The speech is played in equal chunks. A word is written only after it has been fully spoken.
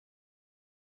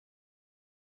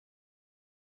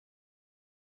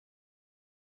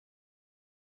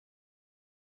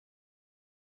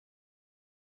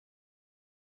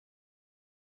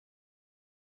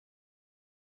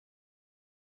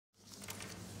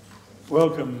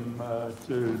Welcome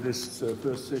to this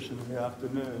first session in the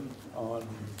afternoon on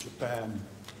Japan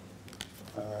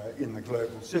in the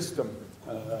global system.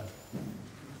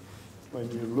 When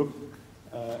you look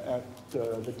at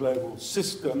the global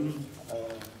system,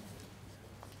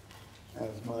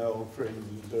 as my old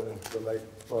friend, the late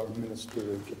Foreign Minister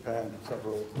of Japan,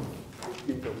 several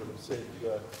people would have said,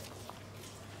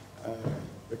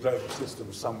 the global system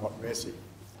is somewhat messy.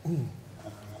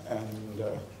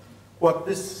 What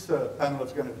this panel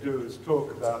is going to do is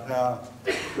talk about how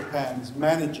Japan's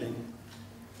managing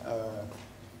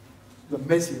the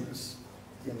messiness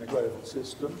in the global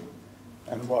system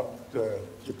and what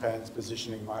Japan's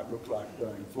positioning might look like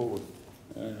going forward.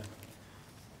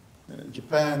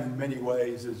 Japan, in many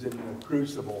ways, is in the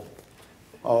crucible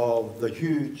of the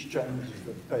huge changes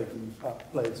that have taken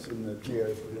place in the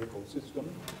geopolitical system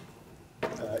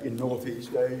in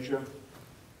Northeast Asia,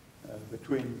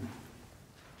 between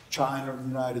China and the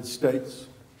United States,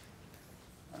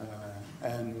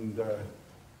 and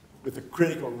with a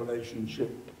critical relationship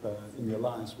in the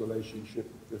alliance relationship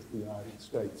with the United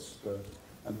States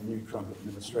and the new Trump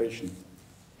administration.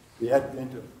 The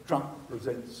advent of Trump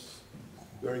presents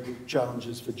very big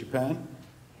challenges for Japan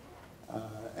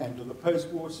and to the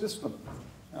post-war system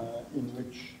in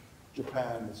which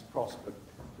Japan has prospered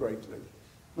greatly.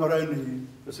 Not only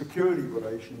the security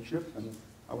relationship, and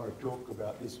I want to talk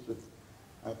about this with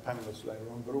our panelists later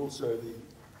on, but also the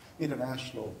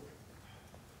international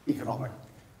economic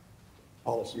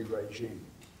policy regime,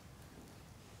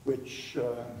 which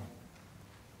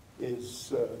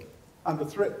is under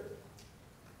threat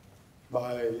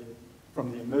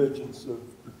from the emergence of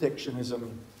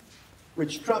protectionism,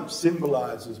 which Trump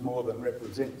symbolizes more than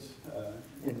represents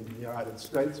in the United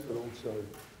States, but also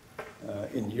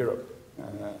in Europe.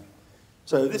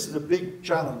 So this is a big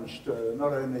challenge to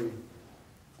not only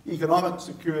economic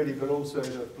security, but also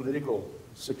to political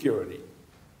security.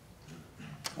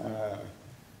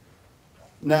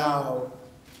 Now,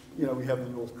 you know, we have the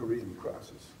North Korean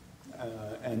crisis,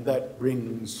 and that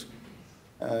brings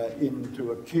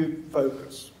into acute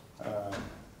focus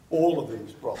all of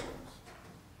these problems.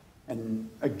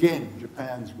 And again,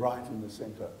 Japan's right in the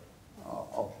center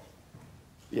of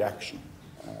the action.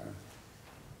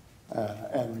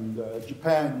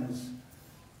 Japan's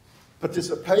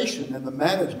participation in the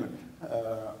management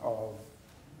of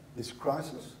this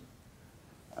crisis,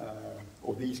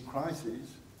 or these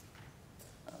crises,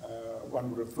 one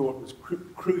would have thought was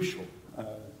crucial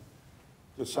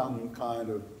to some kind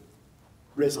of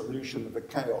resolution of the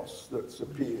chaos that's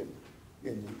appeared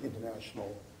in the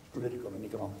international political and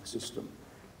economic system.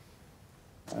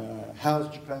 How's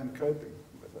Japan coping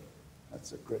with it?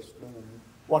 That's a question. And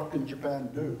what can Japan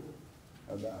do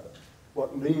about it?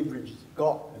 What leverage it's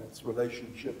got in its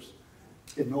relationships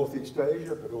in Northeast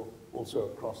Asia, but also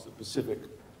across the Pacific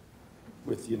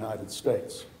with the United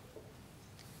States.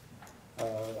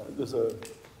 There's a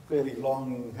fairly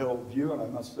long-held view, and I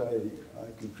must say I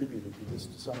contributed to this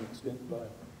to some extent by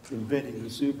inventing the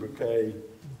sobriquet,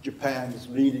 Japan's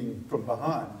leading from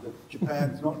behind, that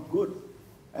Japan's not good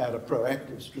at a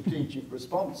proactive strategic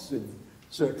response in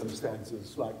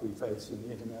circumstances like we face in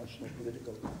the international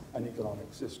political and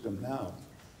economic system now.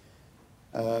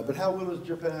 But how well has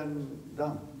Japan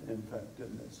done, in fact,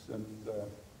 in this? And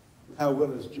how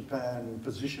well is Japan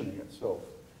positioning itself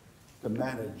to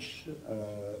manage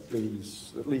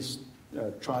these, at least,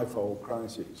 trifold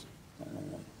crises?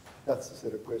 That's the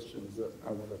set of questions that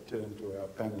I want to turn to our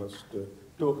panelists to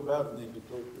talk about and then to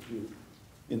talk with you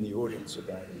in the audience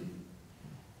about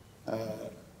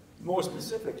it. More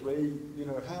specifically, you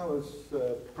know, how is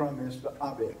Prime Minister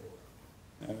Abe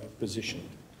positioned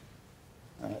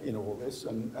in all this,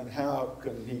 and how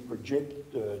can he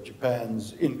project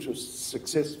Japan's interests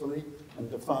successfully and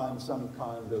define some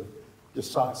kind of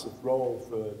decisive role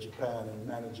for Japan in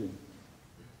managing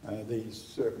these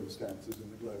circumstances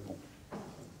in the global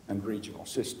and regional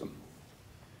system?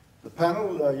 The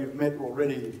panel, you've met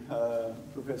already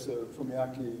Professor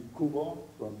Fumiaki Kubo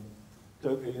from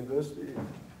Tokyo University,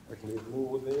 faculty of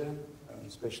law there, a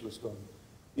specialist on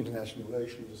international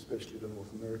relations, especially the North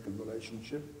American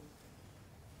relationship.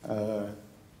 And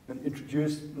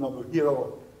introduced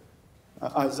Nobuhiro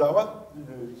Aizawa,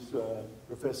 who's a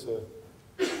professor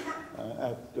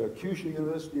at Kyushu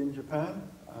University in Japan,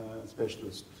 a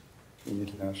specialist in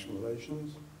international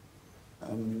relations.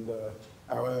 And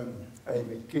our own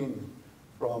Amy King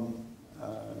from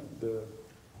the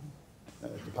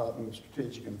Department of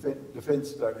Strategic and Defence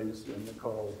Studies in the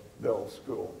Coral Bell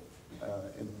School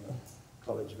in the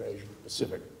College of Asia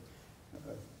Pacific.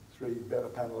 Three better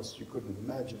panelists you couldn't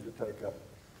imagine to take up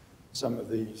some of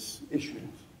these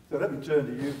issues. So let me turn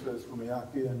to you first,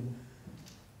 Fumiaki, and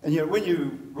And yet when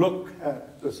you look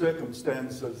at the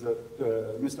circumstances that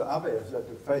Mr. Abe has had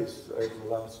to face over the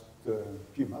last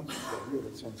few months,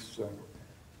 really since,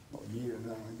 not a year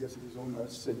now, I guess it is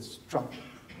almost, since Trump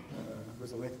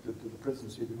was elected to the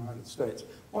presidency of the United States,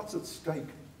 what's at stake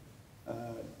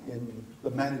in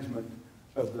the management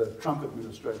of the Trump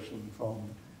administration from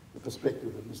the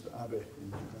perspective of Mr. Abe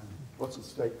in Japan? What's at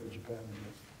stake for Japan in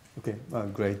this? Okay,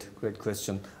 great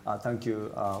question. Thank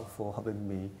you for having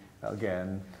me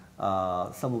again.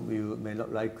 Some of you may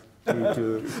not like me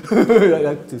to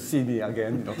like to see me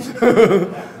again,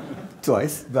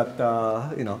 twice. But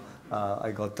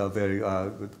I got a very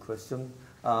good question.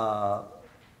 I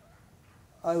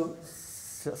will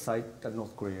cite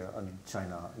North Korea and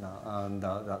China, and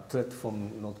the threat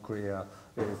from North Korea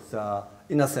is,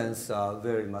 in a sense,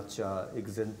 very much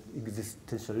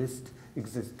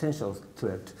existential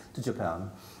threat to Japan.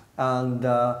 And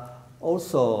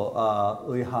also,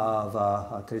 we have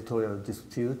a territorial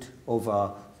dispute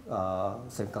over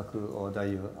Senkaku or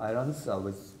Diaoyu Islands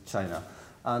with China.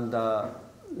 And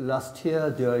last year,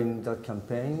 during the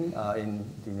campaign in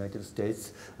the United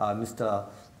States, Mr.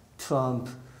 Trump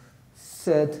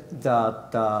said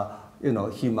that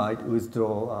he might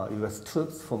withdraw U.S.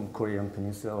 troops from Korean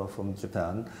Peninsula or from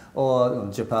Japan, or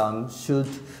Japan should,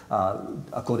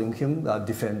 according to him,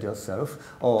 defend yourself.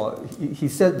 Or he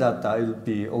said that it would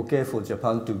be okay for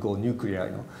Japan to go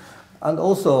nuclear. And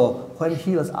also, when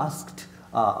he was asked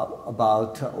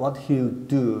about what he would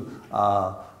do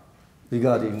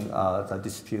regarding the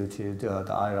disputed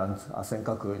the island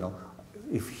Senkaku,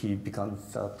 if he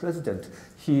becomes president,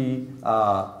 he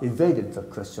evaded the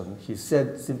question. He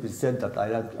simply said that I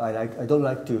don't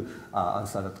like to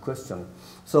answer that question.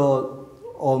 So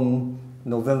on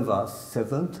November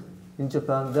 7th in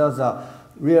Japan, there's a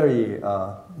really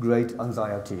great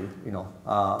anxiety,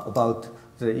 about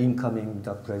the incoming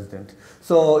president.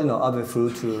 So Abe flew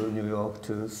to New York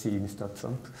to see Mr.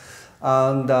 Trump,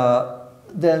 and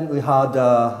then we had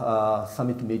a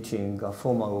summit meeting, a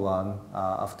formal one,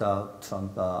 after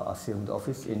Trump assumed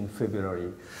office in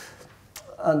February.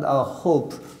 And our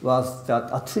hope was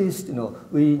that at least,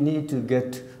 we need to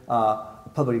get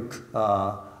public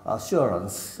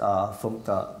assurance from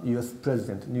the U.S.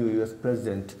 president, new U.S.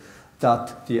 president,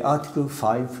 that the Article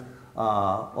 5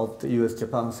 of the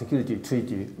U.S.-Japan Security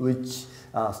Treaty, which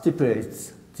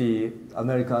stipulates the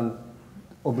American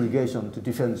obligation to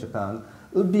defend Japan,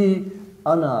 would be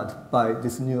honored by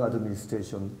this new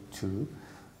administration too.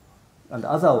 And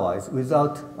otherwise,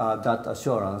 without that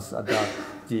assurance that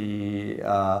the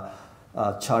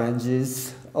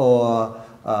challenges or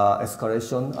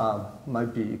escalation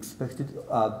might be expected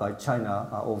by China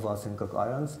over Senkaku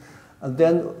Islands. And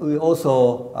then we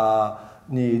also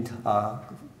need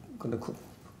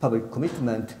public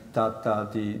commitment that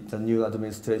the new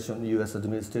administration, U.S.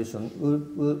 administration,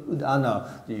 would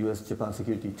honor the U.S.-Japan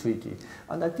Security Treaty.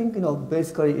 And I think,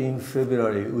 basically in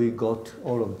February, we got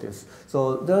all of this.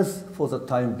 So there's, for the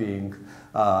time being,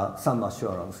 some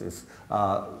assurances.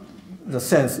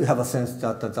 We have a sense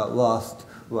that the worst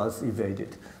was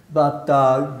evaded. But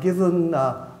given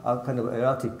a kind of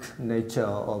erratic nature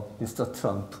of Mr.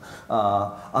 Trump,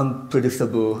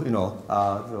 unpredictable,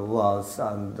 the wars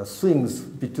and the swings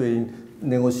between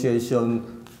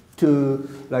negotiation to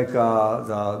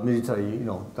the military,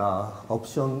 the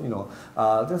option,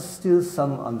 there's still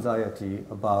some anxiety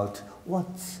about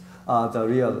what's the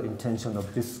real intention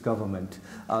of this government.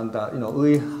 And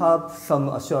we have some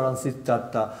assurances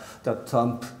that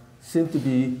Trump seems to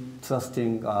be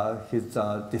trusting his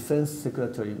Defense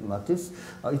Secretary Mattis,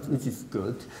 which is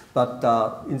good. But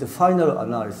in the final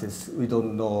analysis, we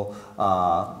don't know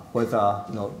whether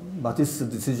Mattis'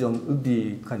 decision would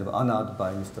be kind of honored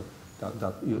by Mr.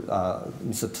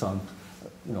 Trump,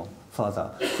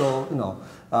 further. So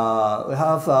we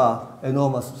have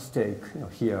enormous stake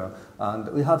here, and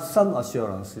we have some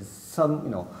assurances, some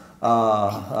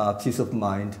peace of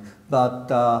mind, but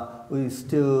we're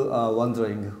still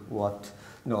wondering what.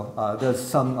 There's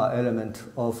some element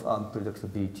of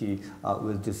unpredictability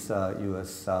with this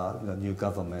U.S. New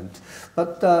government.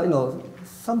 But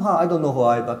somehow, I don't know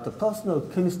why, but the personal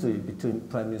chemistry between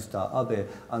Prime Minister Abe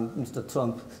and Mr.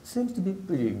 Trump seems to be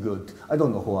pretty good. I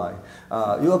don't know why.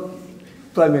 Your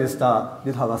Prime Minister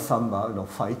did have some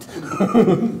fight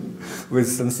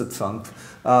with Mr. Trump.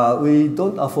 We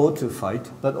don't afford to fight,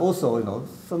 but also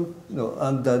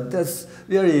and there's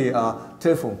really a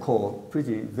telephone call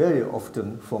very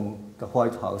often from the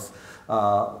White House.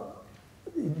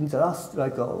 In the last,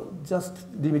 just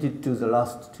limited to the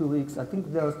last 2 weeks, I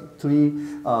think there are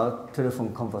 3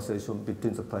 telephone conversations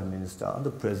between the Prime Minister and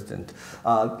the President.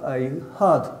 I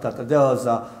heard that there was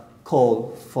a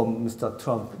call from Mr.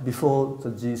 Trump before the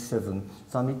G7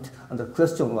 summit, and the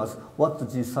question was, what the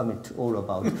G summit all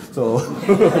about? So,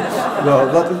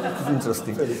 well, that is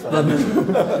interesting.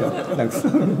 Thanks.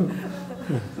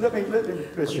 Let me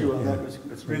press you on that.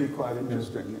 It's really quite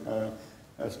interesting,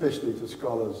 especially to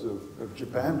scholars of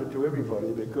Japan, but to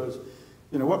everybody, because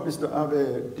what Mr.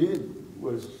 Abe did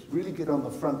was really get on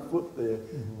the front foot there.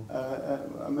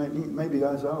 Maybe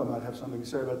Aizawa might have something to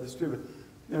say about this too, but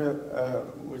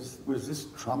was this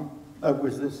Trump?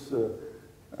 Was this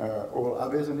all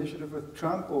Abe's initiative with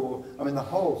Trump? Or, the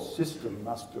whole system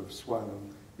must have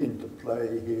swung into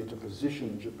play here to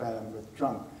position Japan with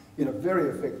Trump in a very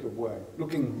effective way.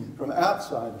 Looking from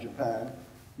outside Japan,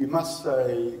 you must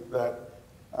say that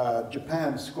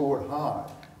Japan scored high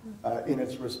in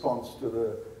its response to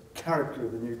the character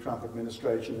of the new Trump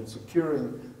administration and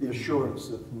securing the assurance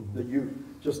that you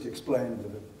just explained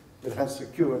that it has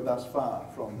secured thus far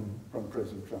from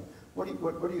President Trump. What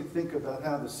do you think about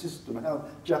how the system, how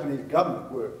Japanese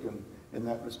government worked in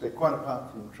that respect, quite apart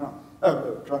from Trump?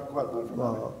 Quite apart from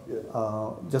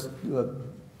Abe. Just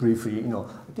briefly,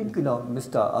 I think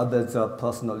Mr. Abe's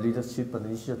personal leadership and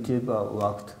initiative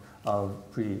worked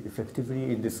pretty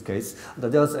effectively in this case.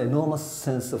 There was an enormous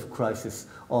sense of crisis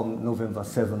on November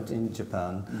 7th in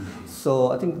Japan.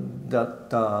 So I think that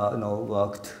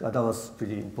worked. That was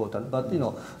pretty important. But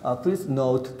please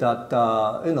note that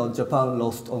Japan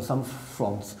lost on some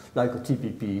fronts, like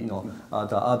TPP.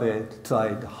 The Abe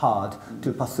tried hard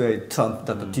to persuade Trump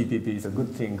that the TPP is a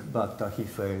good thing, but he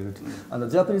failed. And the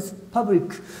Japanese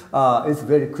public is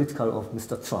very critical of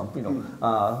Mr. Trump.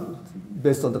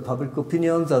 Based on the public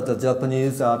opinions, that the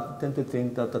Japanese tend to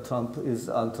think that Trump is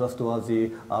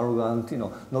untrustworthy, arrogant,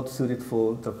 not suited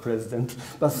for the president,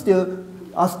 but still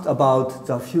asked about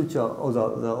the future or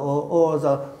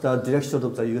the direction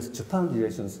of the U.S.-Japan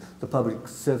relations. The public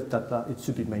says that it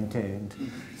should be maintained.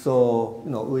 So,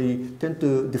 we tend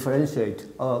to differentiate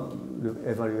our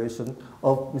evaluation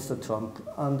of Mr. Trump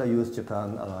and the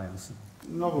U.S.-Japan alliance.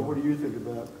 Nobu, what do you think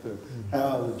about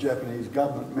how the Japanese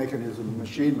government mechanism,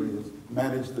 machinery has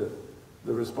managed the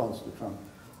response to Trump?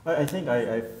 I think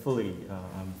I fully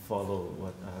follow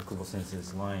what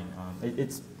Kubo-sensei's line.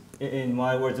 It's, in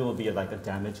my words, it will be like a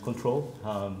damage control.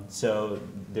 So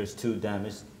there's two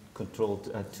damages,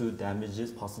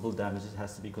 possible damages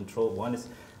has to be controlled. One is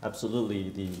absolutely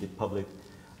the public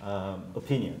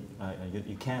opinion.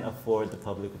 You can't afford the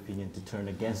public opinion to turn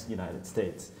against the United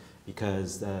States,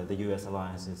 because the U.S.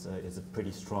 alliance is a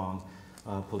pretty strong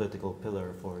political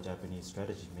pillar for Japanese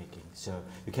strategy making. So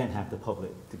you can't have the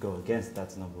public to go against.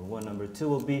 That's number one. Number two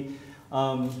will be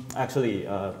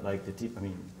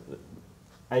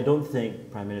I don't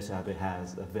think Prime Minister Abe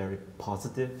has a very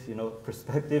positive,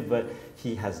 perspective, but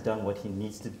he has done what he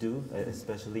needs to do,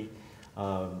 especially,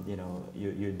 one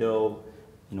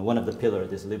of the pillars,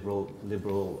 this liberal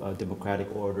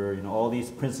democratic order, all these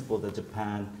principles that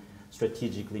Japan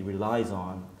strategically relies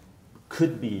on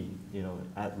could be,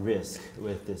 at risk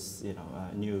with this,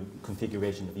 new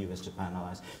configuration of U.S.-Japan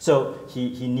alliance. So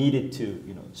he needed to,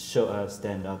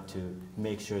 stand up to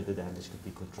make sure the damage could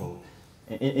be controlled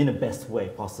in the best way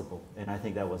possible, and I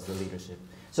think that was the leadership.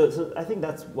 So I think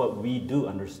that's what we do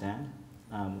understand,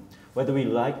 whether we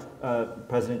liked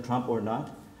President Trump or not.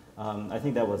 I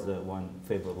think that was the one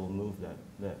favorable move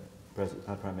that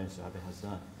Prime Minister Abe has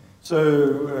done.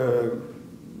 So.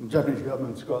 The Japanese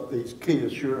government's got these key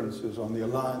assurances on the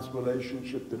alliance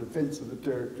relationship, the defense of the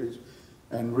territories,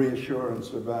 and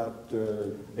reassurance about.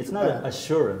 It's Japan. Not an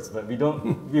assurance, but we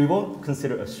won't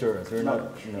consider assurance. We're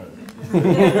not,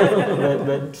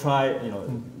 but try,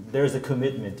 there's a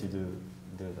commitment to do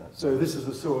that. So this is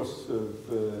the source of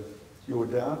your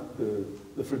doubt,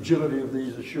 the fragility of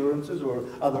these assurances, or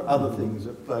other things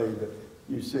at play that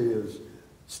you see as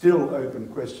still open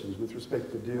questions with respect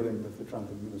to dealing with the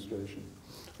Trump administration.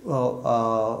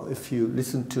 Well, if you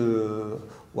listen to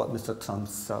what Mr. Trump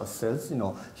says,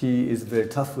 he is very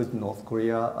tough with North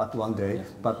Korea at one day,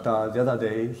 but the other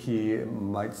day he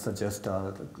might suggest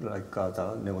the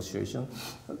negotiation.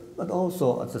 But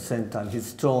also at the same time, he's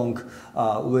strong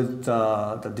with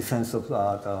the defense of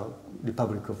the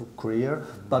Republic of Korea,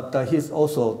 but he's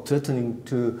also threatening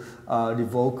to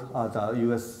revoke the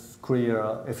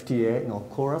U.S.-Korea FTA,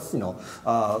 chorus,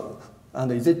 and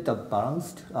is it a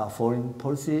balanced foreign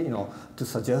policy, to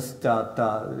suggest that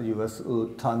the U.S.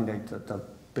 would terminate the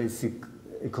basic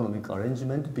economic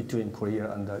arrangement between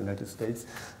Korea and the United States?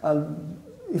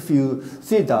 If you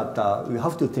see that, we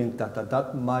have to think that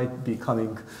that might be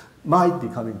coming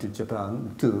to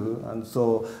Japan too. And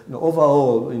so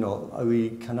overall,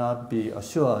 we cannot be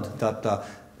assured that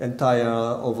entire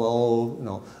overall,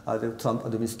 the Trump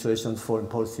administration's foreign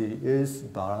policy is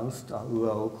balanced,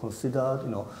 well considered,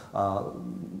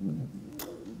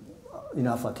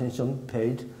 enough attention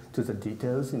paid to the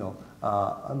details,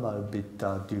 I'm a bit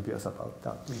dubious about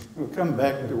that. We'll come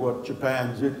back to what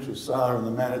Japan's interests are in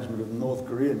the management of the North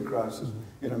Korean crisis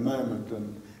in a moment,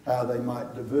 and how they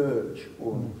might diverge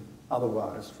or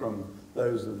otherwise from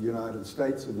those of the United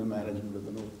States in the management of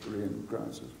the North Korean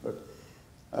crisis. But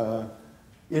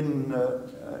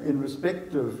in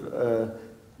respect of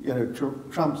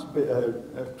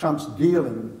Trump's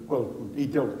dealing, well, he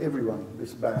dealt everyone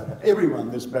this bad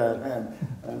hand,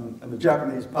 and the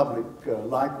Japanese public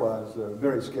likewise are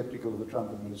very sceptical of the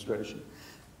Trump administration.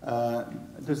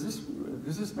 Does this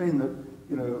mean that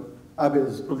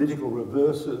Abe's political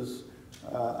reverses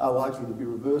are likely to be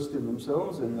reversed in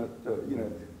themselves, in that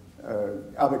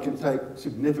Abe can take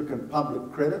significant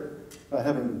public credit for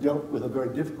having dealt with a very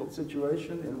difficult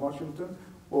situation in Washington,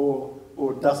 or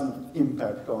doesn't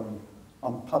impact on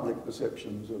public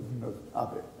perceptions of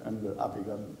Abe and the Abe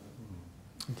government?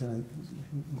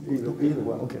 Either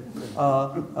one. Okay.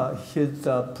 His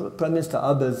Prime Minister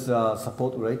Abe's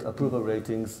support rate, approval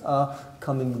ratings are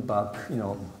coming back,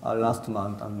 last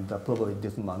month and probably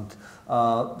this month.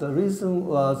 The reason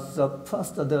was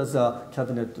first there's a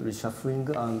cabinet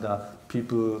reshuffling and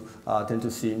people tend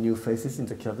to see new faces in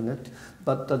the cabinet.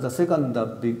 But the second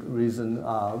big reason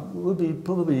would be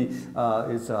probably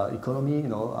is economy.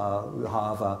 We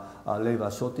have a labor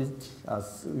shortage,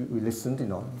 as we listened,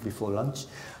 before lunch.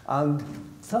 And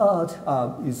third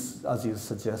is, as you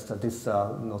suggest, this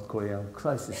North Korean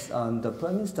crisis. And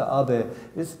Prime Minister Abe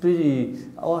is pretty,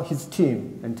 or his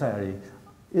team entirely,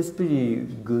 is pretty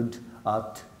good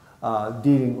at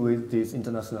dealing with this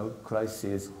international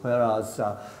crisis, whereas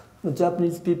the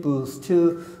Japanese people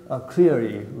still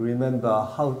clearly remember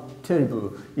how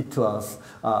terrible it was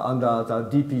under the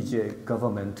DPJ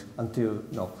government until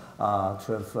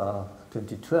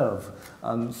 2012.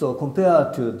 So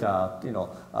compared to that,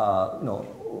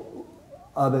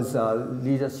 Abe's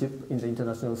leadership in the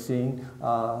international scene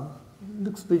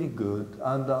looks pretty good,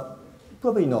 and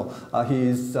probably he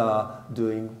is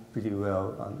doing pretty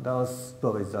well, and that was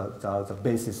probably the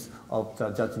basis of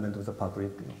the judgment of the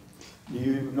public. Do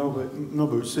you,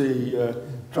 Nobu, see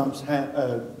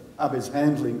Abe's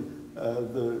handling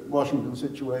the Washington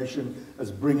situation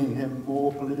as bringing him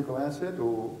more political asset,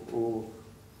 or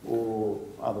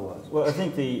otherwise? Well, I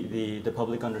think the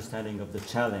public understanding of the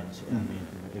challenge, I mean,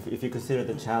 if you consider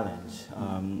the challenge,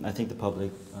 I think the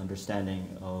public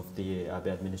understanding of the Abe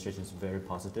administration is very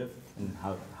positive, and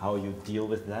how you deal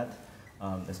with that,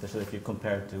 especially if you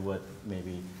compare it to what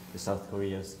maybe the South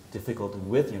Korea's difficulty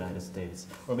with the United States,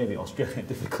 or maybe Australian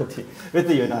difficulty with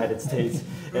the United States.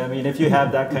 I mean, if you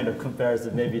have that kind of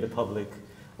comparison, maybe the public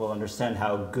will understand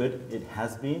how good it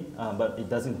has been, but it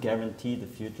doesn't guarantee the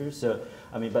future. So,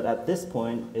 I mean, but at this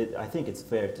point, I think it's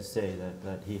fair to say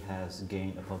that he has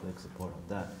gained a public support of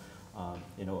that.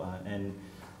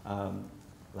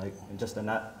 Like just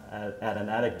add an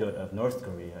anecdote of North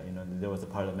Korea, there was a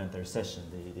parliamentary session.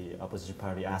 The opposition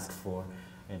party asked for,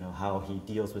 how he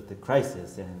deals with the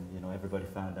crisis, and everybody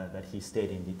found out that he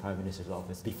stayed in the Prime Minister's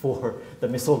office before the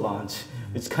missile launch.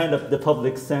 It's kind of the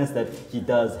public sense that he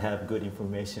does have good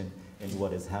information in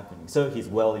what is happening. So he's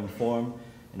well informed,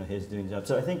 he's doing the job.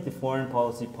 So I think the foreign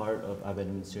policy part of Abe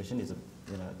administration is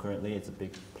currently it's a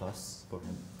big plus for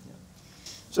him.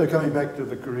 So coming back to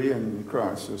the Korean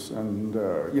crisis, and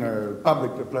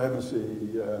public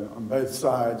diplomacy on both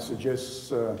sides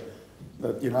suggests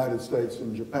that the United States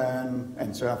and Japan,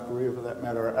 and South Korea for that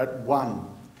matter, are at one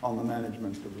on the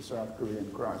management of the South Korean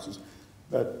crisis.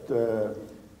 But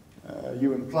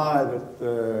you imply that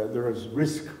there is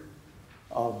risk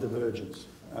of divergence.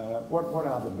 What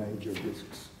are the major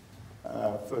risks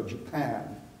for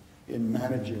Japan in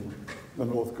managing the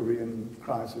North Korean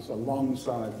crisis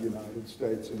alongside the United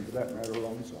States, and for that matter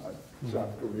alongside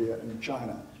South Korea and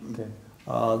China? Okay.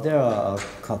 There are a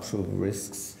couple of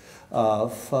risks.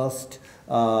 First,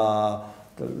 the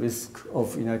risk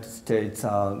of United States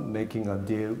making a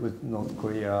deal with North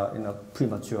Korea in a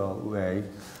premature way.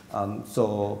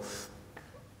 So,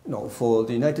 for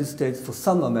the United States, for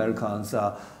some Americans,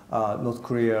 North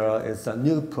Korea is a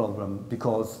new problem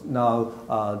because now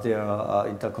their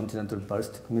intercontinental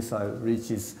ballistic missile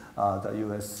reaches the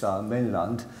U.S.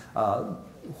 mainland.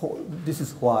 This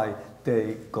is why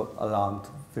they got alarmed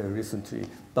very recently.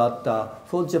 But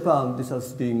for Japan, this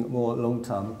has been more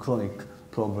long-term chronic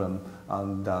problem.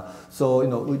 And so,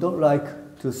 we don't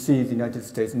like to see the United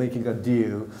States making a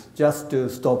deal just to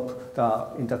stop the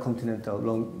intercontinental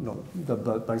the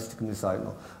ballistic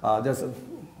missile. There's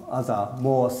other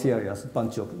more serious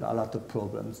bunch of a lot of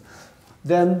problems.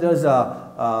 Then there's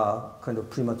a kind of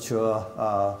premature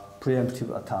preemptive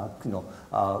attack,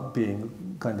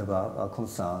 being kind of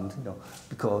concerned,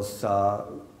 because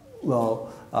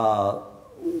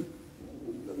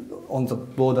on the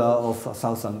border of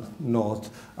South and North,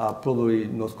 probably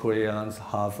North Koreans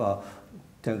have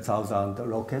 10,000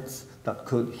 rockets that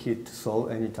could hit Seoul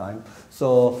anytime.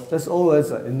 So there's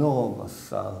always an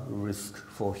enormous risk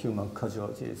for human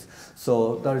casualties.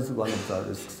 So that is one of the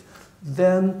risks.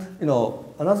 Then,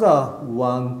 another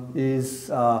one is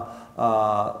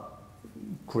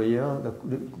Korea, the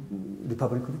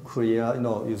Republic of Korea.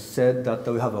 You said that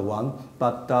we have one,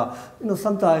 but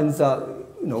sometimes South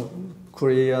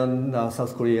Korea,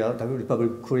 the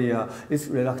Republic of Korea, is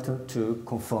reluctant to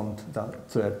confront the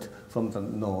threat from the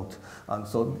north, and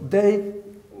so they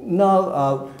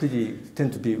now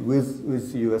tend to be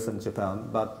with U.S. and Japan,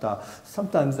 but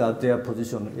sometimes their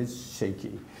position is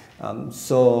shaky.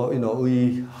 So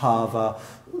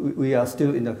we are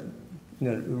still in a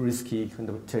risky kind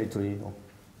of territory.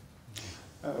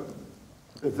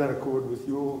 Does that accord with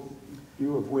your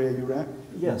view of where you're at?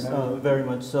 Yes, very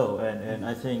much so. And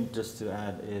I think just to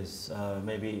add is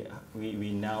maybe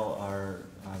we now are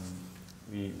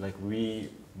we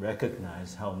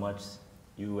recognize how much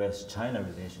U.S.-China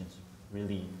relations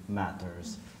really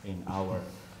matters in our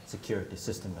security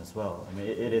system as well. I mean,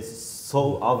 it is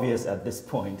so obvious at this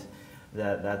point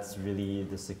that that's really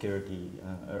the security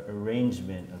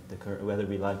arrangement of the current, whether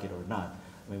we like it or not.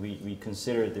 I mean, we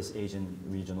consider this Asian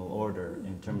regional order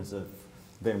in terms of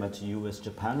very much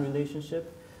U.S.-Japan relationship,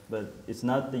 but it's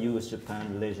not the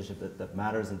U.S.-Japan relationship that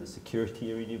matters in the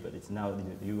security arena, but it's now the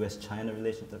U.S.-China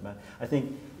relationship that matters. I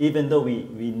think even though we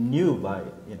knew by,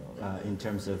 in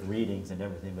terms of readings and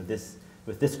everything, but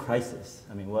with this crisis,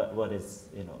 I mean, what is,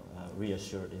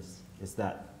 reassured is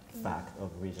that fact of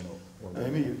regional order.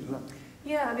 Amy,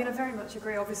 yeah, I mean, I very much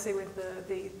agree, obviously, with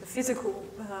the physical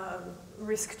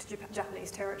risk to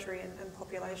Japanese territory and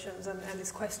populations, and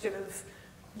this question of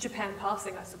Japan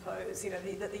passing, I suppose,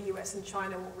 that the US and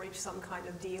China will reach some kind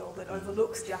of deal that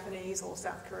overlooks Japanese or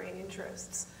South Korean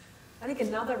interests. I think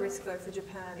another risk, though, for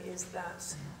Japan is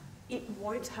that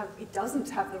it doesn't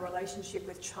have the relationship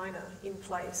with China in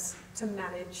place to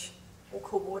manage or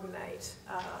coordinate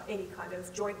any kind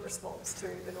of joint response to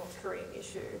the North Korean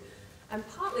issue. And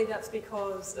partly that's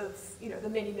because of, the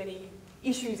many, many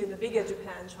issues in the bigger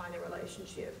Japan-China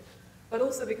relationship, but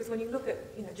also because when you look at,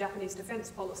 Japanese defense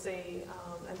policy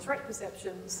and threat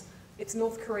perceptions, it's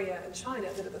North Korea and China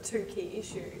that are the two key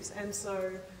issues. And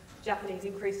so Japanese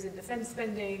increases in defense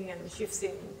spending and shifts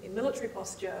in military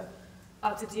posture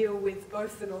are to deal with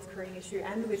both the North Korean issue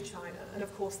and with China. And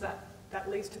of course that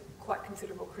leads to quite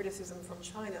considerable criticism from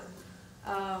China,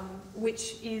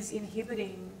 which is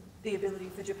inhibiting the ability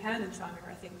for Japan and China,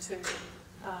 I think,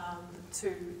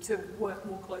 to work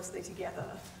more closely together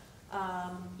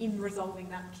in resolving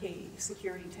that key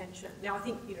security tension. Now, I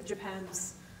think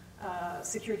Japan's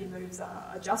security moves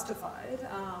are justified,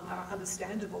 are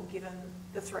understandable given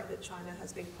the threat that China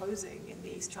has been posing in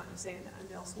the East China Sea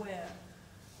and elsewhere.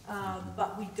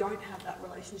 But we don't have that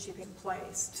relationship in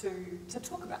place to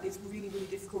talk about these really, really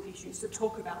difficult issues, to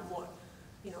talk about what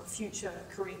future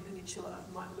Korean Peninsula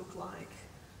might look like,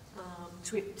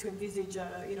 to envisage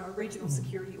a regional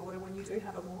security order when you do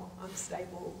have a more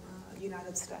unstable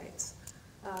United States.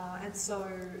 And so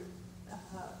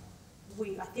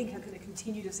we, I think, are going to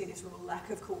continue to see this real lack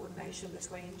of coordination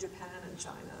between Japan and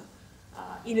China,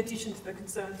 in addition to the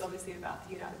concerns, obviously, about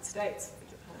the United States for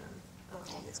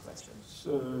Japan on this question.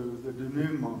 So the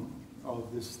denouement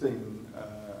of this thing,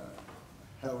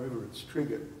 however it's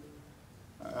triggered,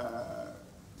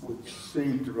 would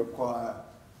seem to require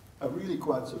a really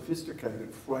quite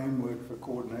sophisticated framework for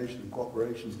coordination and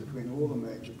cooperation between all the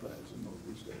major players in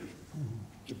Northeast Asia.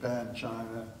 Japan,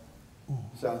 China,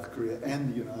 South Korea,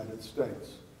 and the United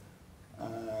States.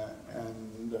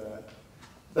 And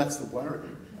that's the worry,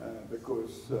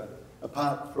 because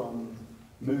apart from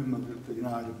movement at the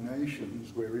United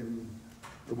Nations, wherein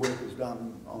the work is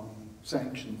done on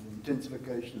sanctions,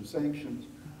 intensification of sanctions,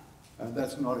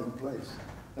 that's not in place.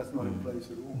 That's not in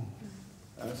place at all.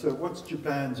 So what's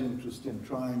Japan's interest in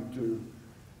trying to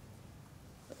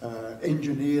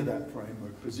engineer that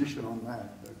framework, position on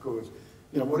that? Because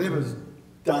whatever's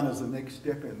done as the next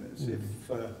step in this,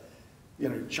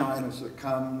 if China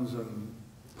succumbs and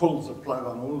pulls the plug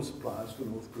on all the supplies to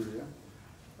North Korea,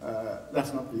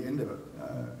 that's not the end of it.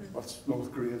 What's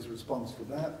North Korea's response to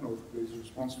that? North Korea's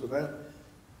response to that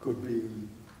could be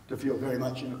to feel very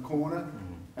much in a corner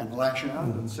and lash out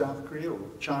at South Korea or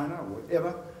China or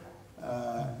whatever.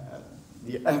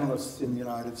 the analysts in the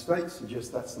United States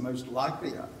suggest that's the most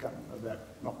likely outcome of that,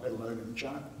 not let alone in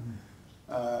China.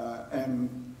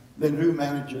 And then who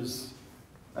manages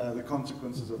the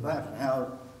consequences of that? And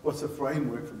what's the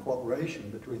framework for cooperation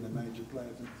between the major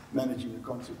players in managing the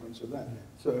consequence of that?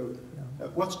 So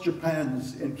what's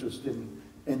Japan's interest in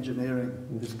engineering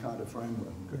this kind of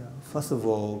framework? First of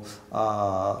all,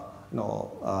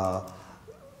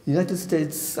 United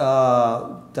States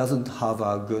doesn't have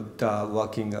a good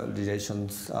working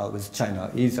relations with China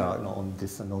either on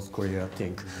this North Korea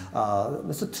thing.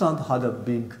 Mr. Trump had a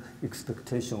big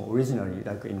expectation originally,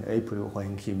 like in April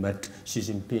when he met Xi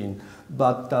Jinping,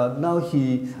 but now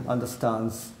he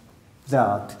understands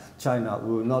that China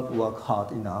will not work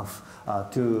hard enough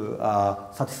to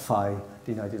satisfy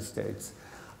the United States.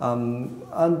 And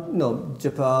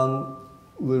Japan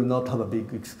will not have a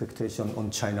big expectation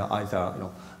on China either,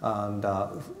 and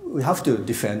we have to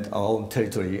defend our own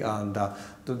territory, and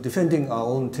defending our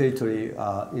own territory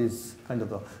is kind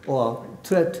of a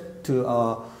threat to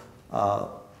our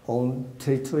own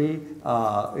territory.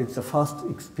 It's the first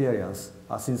experience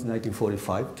since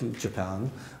 1945 to Japan,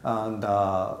 and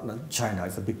China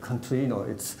is a big country.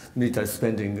 Its military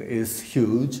spending is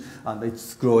huge, and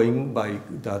it's growing by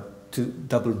the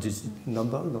double-digit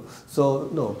number. So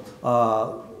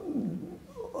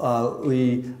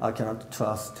we cannot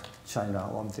trust China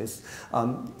on this.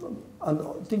 And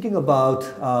thinking about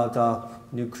the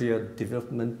nuclear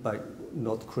development by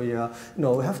North Korea,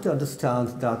 we have to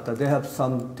understand that they have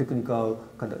some technical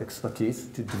kind of expertise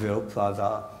to develop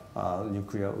the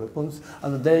nuclear weapons,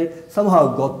 and they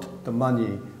somehow got the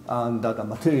money and the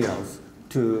materials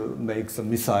to make the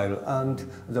missile and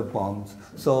the bombs.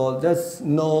 So there's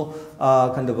no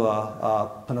kind of a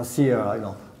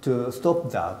panacea, to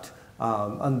stop that.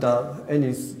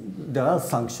 There are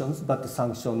sanctions, but the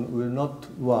sanction will not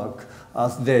work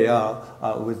as they are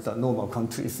with the normal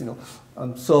countries,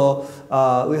 So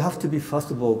we have to be,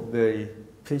 first of all, very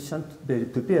patient, very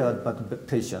prepared, but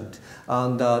patient.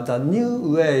 And the new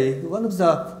way, one of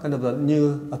the kind of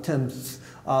new attempts,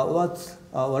 what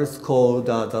is called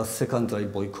the secondary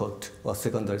boycott or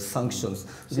secondary sanctions.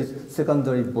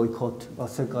 Secondary boycott or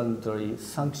secondary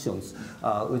sanctions,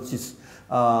 which is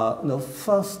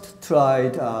first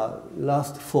tried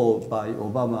last fall by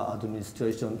Obama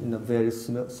administration in a very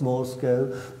small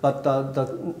scale, but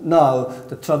now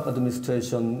the Trump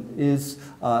administration is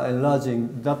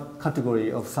enlarging that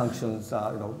category of sanctions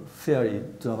fairly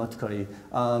dramatically,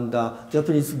 and the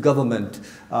Japanese government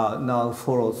now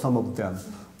follows some of them.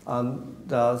 And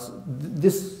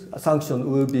this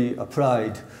sanction will be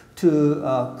applied to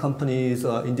companies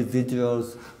or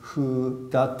individuals who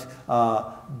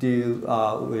deal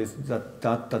with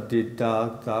that did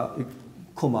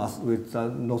commerce with the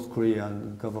North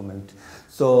Korean government.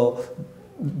 So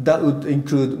that would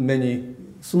include many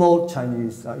small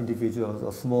Chinese individuals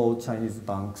or small Chinese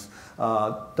banks.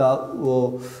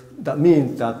 That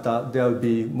means that there will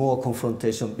be more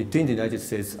confrontation between the United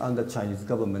States and the Chinese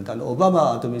government. And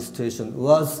Obama administration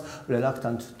was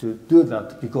reluctant to do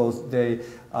that because they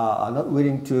are not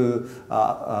willing to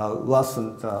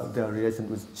worsen their relation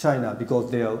with China,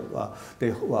 because they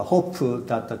were hopeful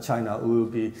that China will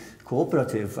be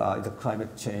cooperative in the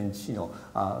climate change,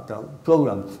 the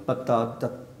program. But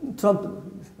Trump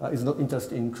is not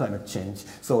interested in climate change,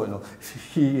 so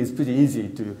he is pretty easy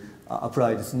to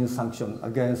apply this new sanction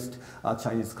against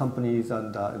Chinese companies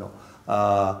and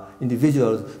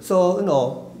individuals. So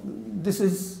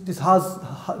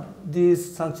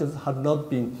these sanctions have not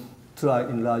been tried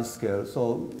in large scale.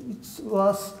 So it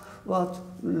was worth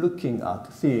looking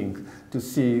at, seeing to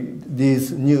see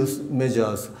these new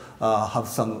measures have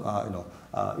some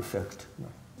effect.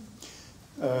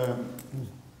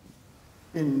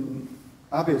 In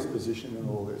Abe's position in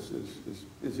all this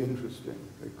is interesting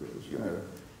because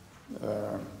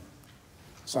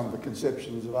some of the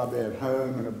conceptions of Abe at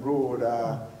home and abroad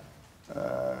are,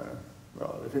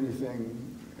 well, if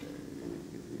anything,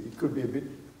 he could be a bit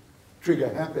trigger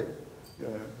happy.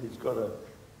 He's got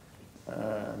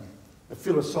a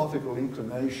philosophical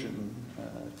inclination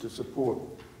to support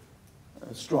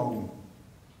a strong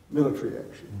military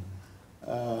action.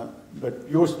 But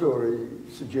your story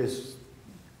suggests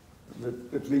that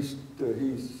at least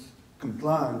he's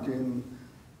compliant in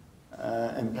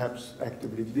and perhaps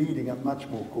actively leading a much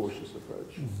more cautious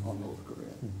approach on North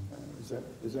Korea.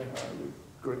 Is that how you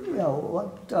correct? Yeah,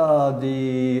 what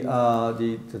the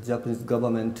Japanese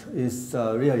government is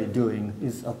really doing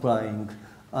is applying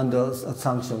under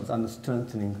sanctions and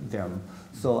strengthening them.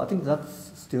 So I think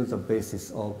that's still the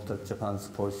basis of Japan's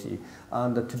policy.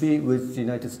 And to be with the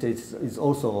United States is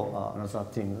also another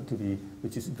thing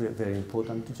which is very, very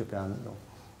important to Japan.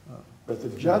 But the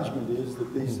judgment is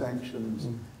that these sanctions,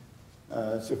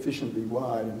 sufficiently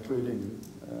wide, including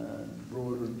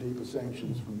broader and deeper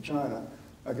sanctions from China,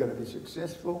 are going to be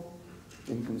successful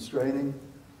in constraining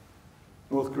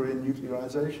North Korean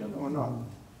nuclearization or not.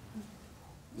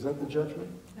 Is that the judgment?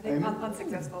 I think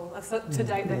unsuccessful. To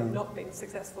date, they've not been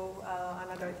successful,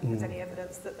 and I don't think there's any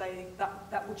evidence that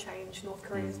that will change North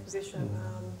Korea's position.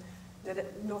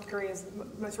 That North Korea's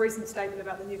most recent statement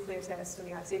about the nuclear test and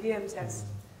the ICBM test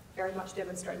very much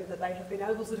demonstrated that they have been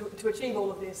able to achieve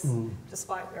all of this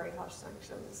despite very harsh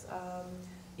sanctions.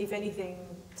 If anything,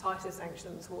 tighter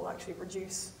sanctions will actually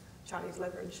reduce Chinese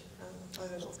leverage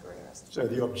over North Korea. So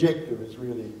the objective is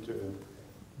really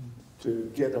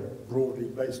to get a broadly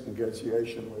based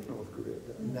negotiation with North Korea.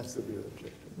 And that's the real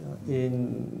objective.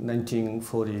 In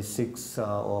 1946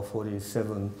 or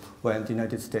 47, when the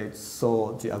United States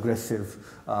saw the aggressive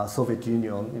Soviet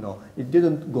Union, it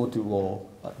didn't go to war,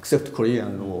 except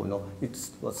Korean war. It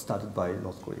was started by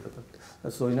North Korea.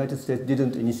 So the United States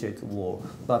didn't initiate the war,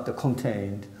 but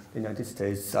contained the United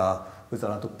States with a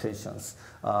lot of patience.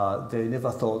 They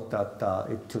never thought that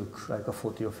it took like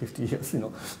 40 or 50 years,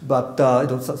 But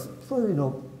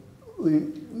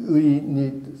we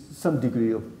need some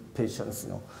degree of patience,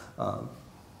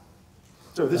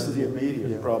 So this is the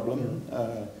immediate problem.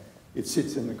 It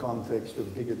sits in the context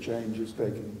of bigger changes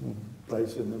taking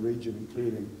place in the region,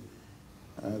 including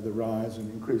the rise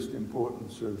and increased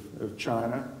importance of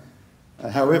China.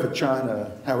 However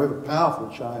powerful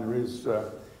China is,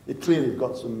 it clearly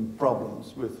got some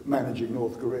problems with managing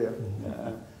North Korea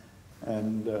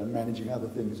and managing other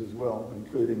things as well,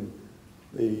 including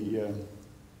the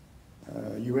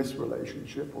US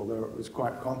relationship, although it was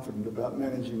quite confident about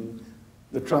managing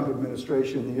the Trump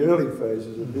administration in the early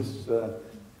phases of this.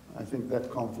 I think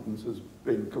that confidence has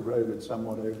been corroded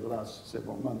somewhat over the last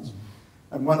several months.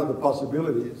 And one of the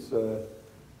possibilities you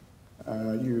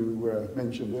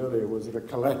mentioned earlier was that a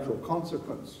collateral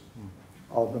consequence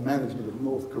of the management of the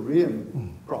North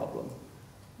Korean problem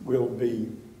will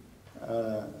be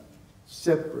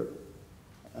separate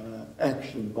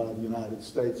action by the United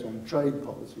States on trade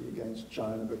policy against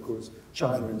China, because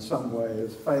China in some way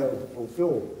has failed to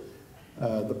fulfill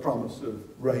the promise of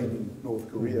reining North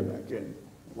Korea back in,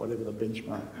 whatever the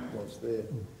benchmark was there.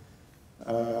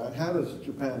 How does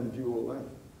Japan view all that?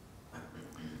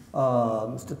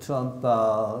 Mr. Trump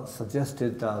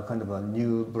suggested kind of a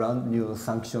brand new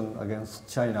sanction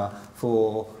against China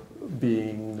for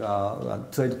being a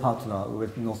trade partner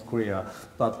with North Korea,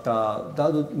 but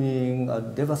that would mean a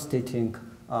devastating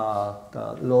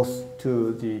loss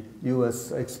to the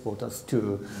U.S. exporters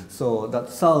too. So that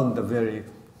sounds very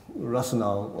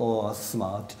rational or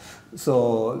smart.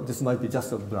 So this might be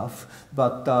just a bluff,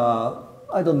 but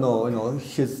I don't know.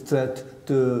 His threat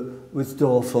to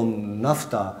withdraw from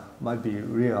NAFTA might be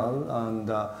real, and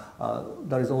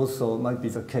that is also might be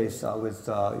the case with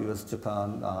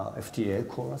U.S.-Japan FTA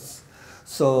course.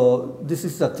 So this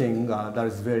is the thing that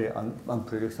is very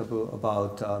unpredictable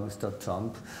about Mr.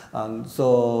 Trump, and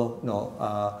so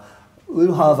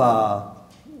we'll have a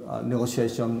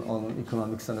negotiation on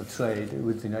economics and trade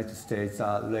with the United States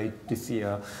late this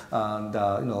year, and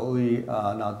we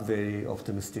are not very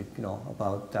optimistic,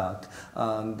 about that,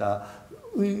 and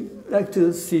we like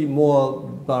to see more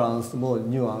balanced, more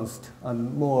nuanced,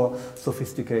 and more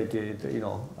sophisticated,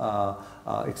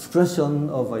 expression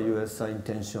of a U.S.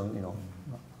 intention,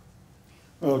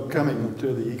 Well, coming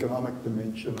to the economic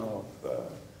dimension of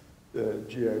the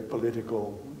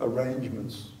geopolitical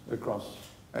arrangements across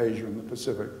Asia and the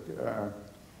Pacific,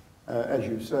 as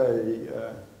you say,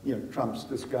 Trump's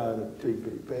discarded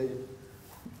TPP.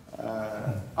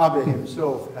 Abe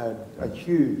himself had a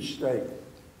huge stake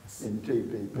in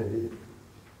TPP.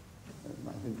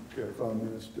 I think Foreign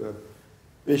Minister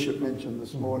Bishop mentioned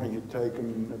this morning he'd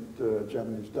taken at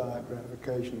Japanese diet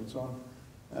gratification and so on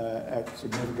at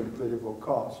significant political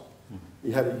cost.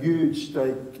 He had a huge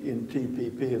stake in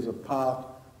TPP as a part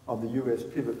of the US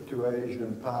pivot to Asia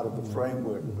and part of the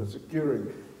framework for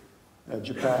securing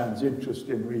Japan's interest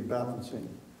in rebalancing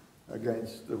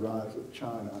against the rise of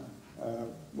China.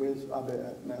 Where's Abe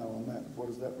at now on that? What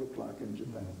does that look like in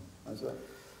Japan? How's that?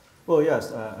 Well,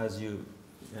 yes, as you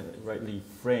rightly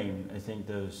framed, I think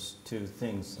those two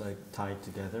things tied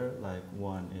together.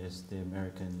 One is the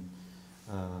American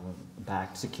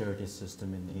backed security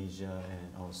system in Asia,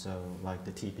 and also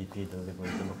the TPP, the liberal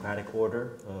democratic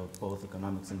order of both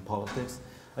economics and politics.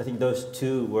 I think those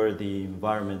two were the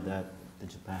environment that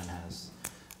Japan has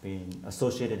been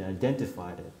associated and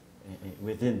identified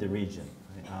within the region.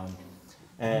 Right?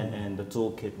 And the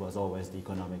toolkit was always the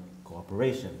economic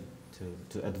cooperation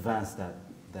to advance that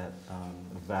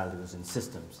values and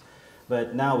systems.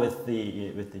 But now with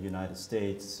the United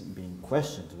States being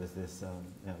questioned with this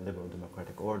liberal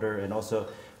democratic order, and also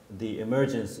the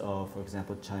emergence of, for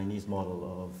example, Chinese model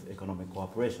of economic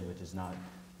cooperation, which is not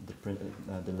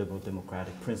the liberal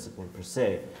democratic principle per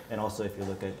se, and also if you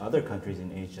look at other countries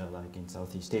in Asia, like in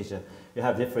Southeast Asia, you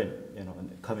have different,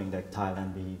 coming like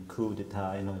Thailand being coup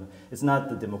d'etat, it's not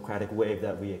the democratic wave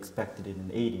that we expected in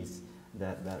the 80s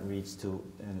that reached to,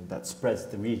 and that spreads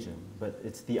the region, but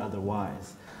it's the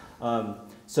otherwise.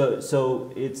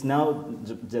 So it's now,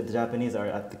 the Japanese are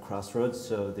at the crossroads,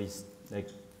 so these like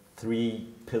three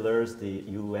pillars, the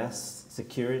US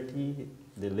security,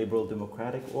 the liberal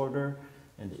democratic order,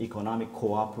 and the economic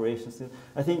cooperation system.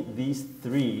 I think these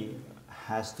three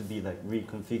has to be like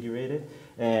reconfigured,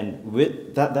 and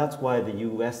with that's why the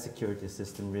US security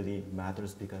system really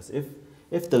matters, because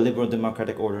if the liberal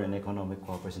democratic order and economic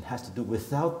cooperation has to do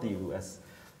without the US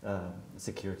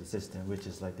security system, which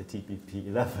is like the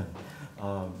TPP-11.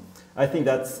 I think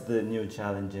that's the new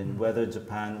challenge in whether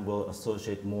Japan will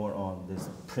associate more on this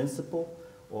principle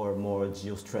or more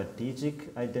geostrategic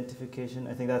identification.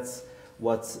 I think that's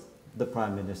what the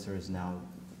Prime Minister is now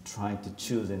trying to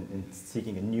choose and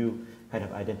seeking a new kind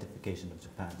of identification of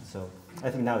Japan. So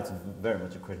I think now it's very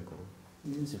much a critical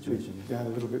situation. Down a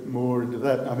little bit more into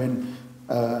that. I mean,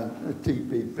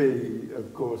 TPP,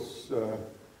 of course,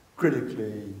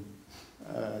 critically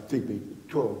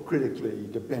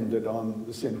depended on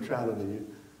the centrality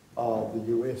of the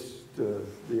US to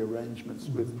the arrangements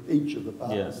with each of the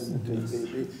partners in the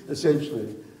TPP.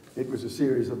 Essentially, it was a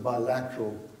series of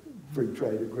bilateral free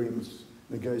trade agreements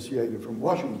negotiated from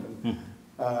Washington.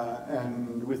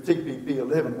 And with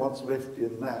TPP-11, what's left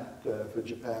in that for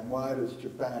Japan? Why does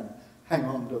Japan hang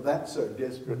on to that so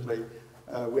desperately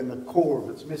when the core of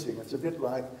it's missing? It's a bit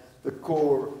like the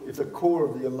core, if the core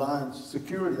of the alliance,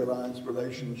 security alliance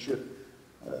relationship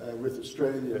with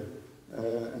Australia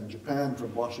and Japan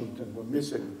from Washington were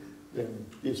missing, then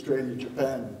the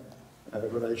Australia-Japan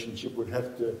relationship would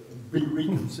have to be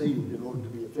reconceived in order to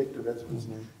be effective, as was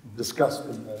discussed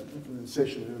in the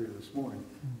session earlier this morning.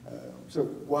 So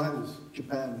why does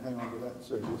Japan hang on to that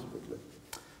so desperately?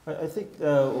 I think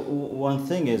one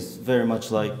thing is very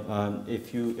much like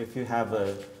if you have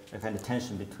a kind of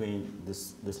tension between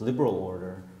this liberal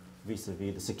order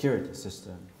vis-a-vis the security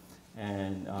system,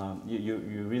 and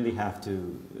you really have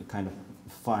to kind of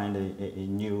find a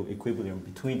new equilibrium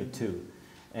between the two.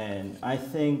 And I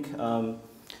think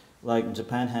like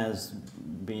Japan has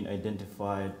been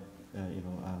identified,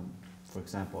 for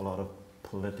example, a lot of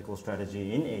political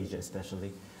strategy in Asia,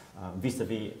 especially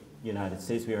vis-a-vis United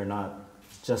States. We are not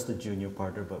just a junior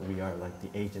partner, but we are like the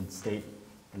agent state,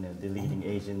 the leading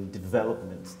Asian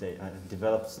development state,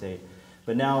 developed state.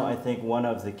 But now I think one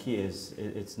of the key is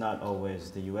it's not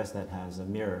always the US that has a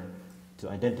mirror to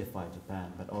identify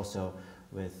Japan, but also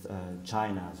with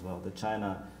China as well. The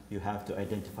China, you have to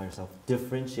identify yourself,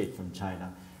 differentiate from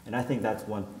China. And I think that's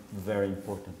one very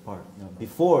important part.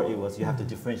 Before it was you have to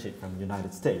differentiate from the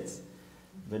United States,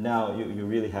 but now you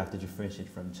really have to differentiate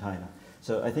from China.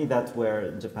 So I think that's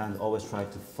where Japan always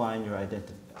tried to find your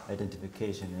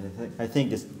identification. And I think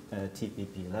this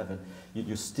TPP-11,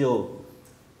 you still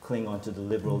cling on to the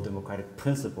liberal democratic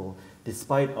principle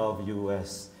despite of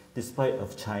US, despite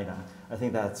of China. I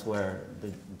think that's where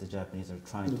the Japanese are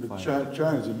trying to find.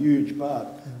 China's a huge part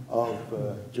of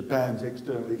Japan's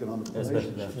external economic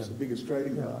relationships. It's the biggest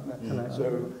trading partner.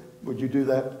 So would you do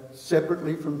that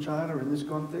separately from China in this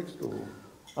context, or?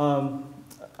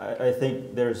 I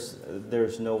think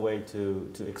there's no way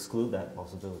to exclude that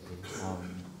possibility.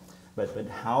 But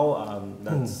how,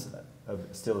 that's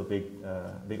still a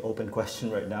big open question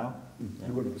right now.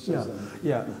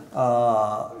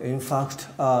 In fact,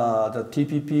 the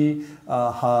TPP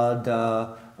had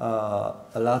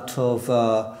a lot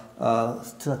of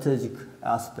strategic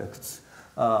aspects.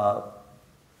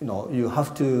 You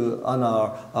have to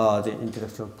honor the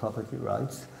intellectual property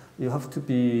rights. You have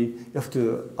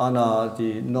to honor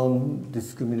the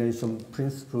non-discrimination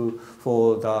principle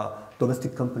for the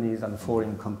domestic companies and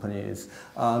foreign companies,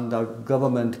 and the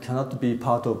government cannot be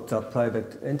part of the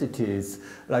private entities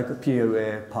like a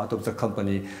PLA part of the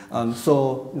company. And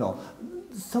so,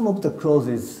 some of the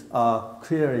clauses are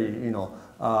clearly,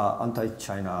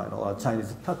 anti-China,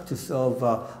 Chinese practice of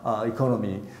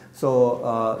economy.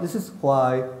 So this is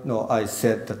why, I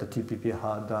said that the TPP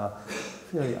had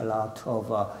really a lot of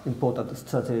important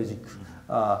strategic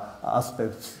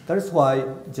aspects. That is why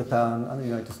Japan and the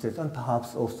United States and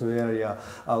perhaps Australia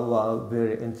were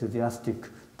very enthusiastic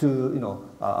to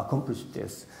accomplish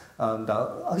this. And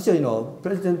actually,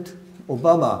 President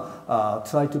Obama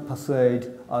tried to persuade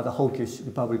the hawkish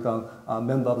Republican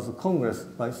members of Congress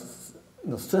by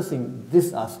stressing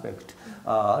this aspect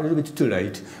a little bit too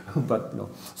late, but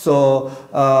So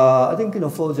I think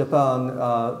for Japan,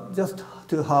 just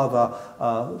to have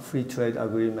a free trade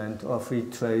agreement or free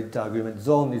trade agreement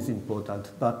zone is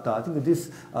important, but I think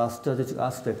this strategic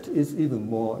aspect is even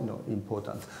more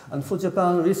important. And for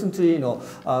Japan, recently,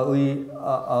 we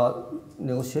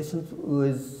negotiations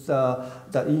with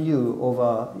the EU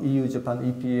over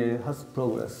EU-Japan EPA has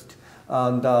progressed.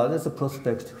 And there's a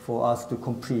prospect for us to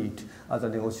complete the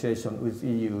negotiation with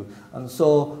EU. And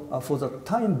so for the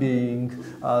time being,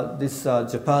 this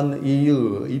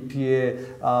Japan-EU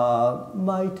EPA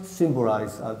might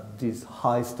symbolize this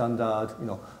high standard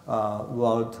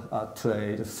world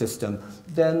trade system.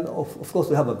 Then, of course,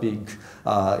 we have a big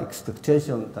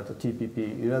expectation that the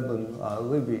TPP-11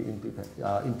 will be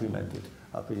implemented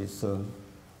pretty soon.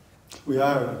 We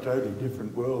are in a totally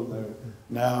different world though,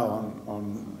 now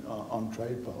on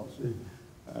trade policy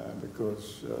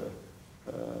because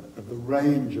of the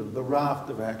range of the raft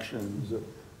of actions that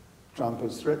Trump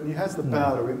has threatened. He has the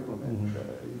power to implement.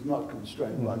 He's not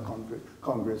constrained by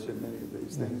Congress in many of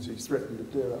these things. He's threatened to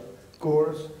tear up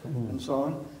chorus and so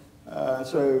on.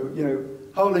 So,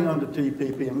 holding on to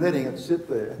TPP and letting it sit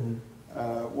there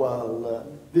while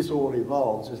this all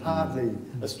evolves is hardly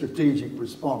a strategic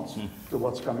response to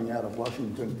what's coming out of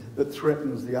Washington that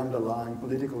threatens the underlying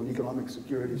political and economic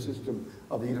security system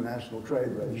of the international trade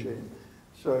regime.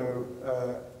 So,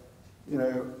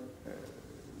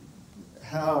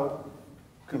 how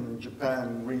can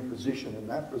Japan reposition in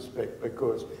that respect?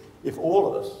 Because if all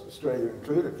of us, Australia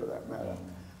included for that matter,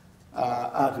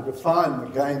 are to define the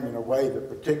game in a way that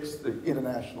protects the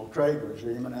international trade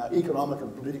regime and our economic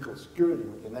and political security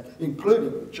within that,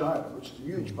 including with China, which is a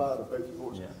huge part of both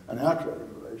yours and our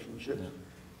trading relationships,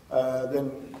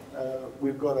 then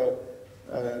we've got to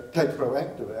take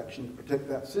proactive action to protect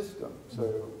that system.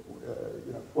 So,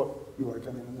 what you want to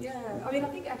come in on this? Yeah, I mean, I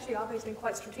think actually Abe's been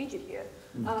quite strategic here.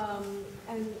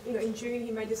 And, in June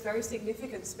he made this very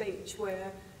significant speech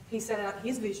where he set out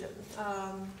his vision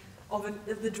of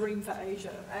the dream for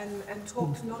Asia and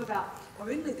talked not about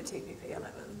only the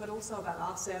TPP-11, but also about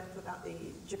RCEP, about the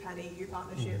Japan-EU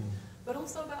partnership, but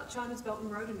also about China's Belt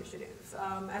and Road Initiative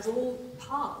as all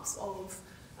parts of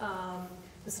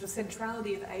the sort of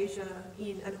centrality of Asia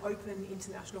in an open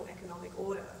international economic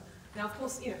order. Now, of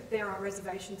course, there are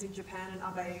reservations in Japan, and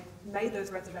Abe made those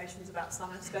reservations about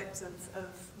some aspects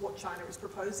of what China is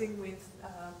proposing with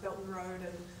Belt and Road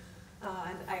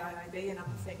and AIIB and other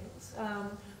things.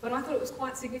 But I thought it was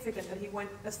quite significant that he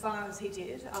went as far as he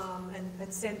did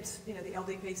and sent the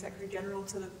LDP Secretary General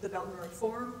to the Belt and Road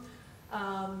Forum,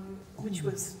 which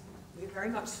was very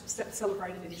much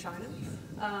celebrated in China,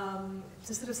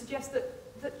 to sort of suggest that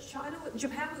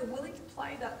Japan was willing to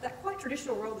play that quite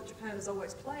traditional role that Japan has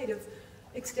always played of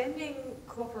extending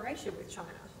cooperation with China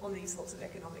on these sorts of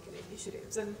economic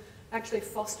initiatives and actually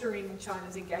fostering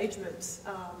China's engagement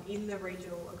in the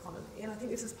regional economy. And I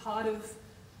think this is part of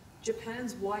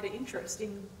Japan's wider interest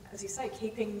in, as you say,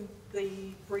 keeping the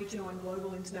regional and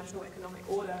global international economic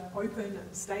order open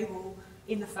and stable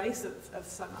in the face of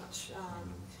so much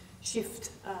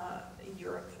shift in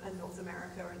Europe and North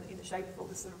America and in the shape of all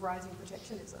this sort of rising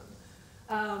protectionism.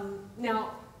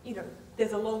 Now,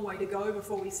 there's a long way to go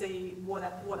before we see what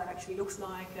that actually looks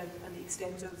like and the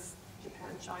extent of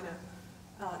Japan-China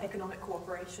economic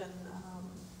cooperation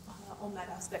on that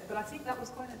aspect. But I think that was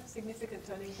quite a significant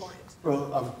turning point.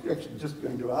 Well, I'm actually just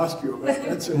going to ask you about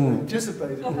that, so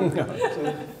anticipated. So,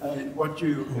 what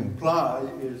you imply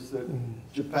is that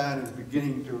Japan is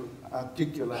beginning to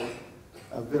articulate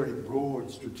a very broad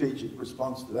strategic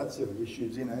response to that set of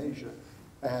issues in Asia,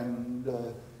 and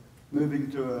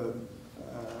moving to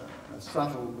a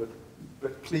subtle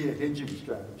but clear hedging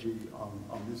strategy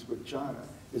on this with China.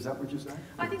 Is that what you're saying?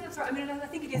 I think that's right. I mean, I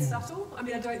think it is subtle. I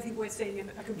mean, I don't think we're seeing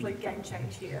a complete game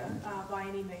change here by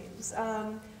any means.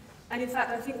 And in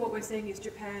fact, I think what we're seeing is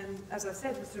Japan, as I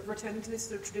said, sort of returning to this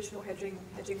sort of traditional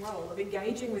hedging role of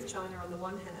engaging with China on the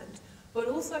one hand, but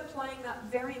also playing that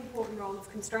very important role of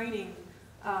constraining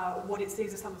what it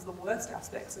sees as some of the worst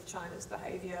aspects of China's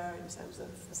behaviour in terms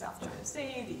of the South China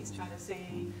Sea, the East China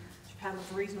Sea. Japan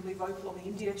was reasonably vocal on the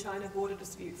India-China border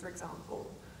dispute, for example.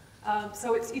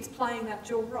 So it's playing that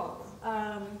dual role.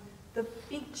 The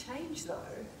big change,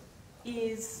 though,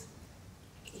 is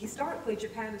historically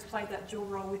Japan has played that dual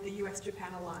role with the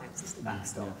US-Japan alliance as the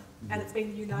backstop. And it's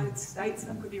been the United States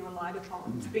that could be relied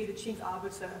upon to be the chief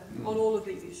arbiter on all of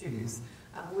these issues,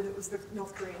 whether it was the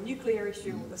North Korean nuclear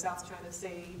issue or the South China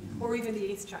Sea or even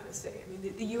the East China Sea. I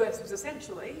mean, the US was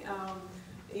essentially,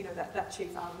 that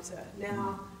chief arbiter.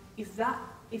 Now, if that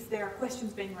if there are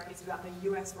questions being raised about the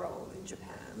US role in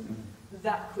Japan,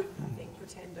 that could, I think,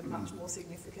 portend a much more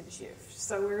significant shift.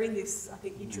 So we're in this, I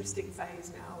think, interesting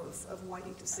phase now of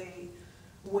waiting to see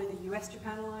where the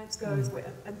US-Japan alliance goes,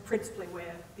 and principally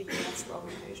where the US role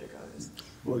in Asia goes.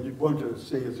 Well, you'd want to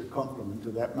see as a complement to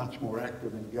that much more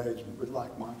active engagement with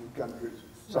like-minded countries,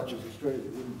 such as Australia,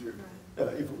 wouldn't you,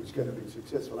 if it was going to be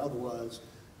successful. Otherwise,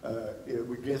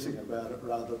 we're guessing about it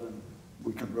rather than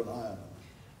we can rely on it.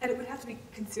 And it would have to be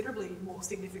considerably more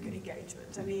significant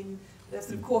engagement. I mean, the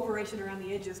sort of cooperation around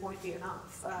the edges won't be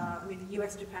enough. I mean, the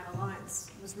US-Japan alliance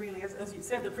was really, as you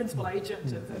said, the principal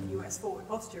agent of US forward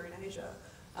posture in Asia.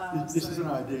 This is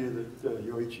an idea that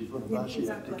Yoichi Funabashi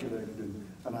articulated in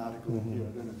an article here.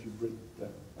 I don't know if you've read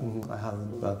that. I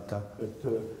haven't, but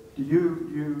do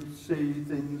you see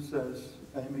things as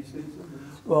Amy sees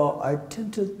them? Well, I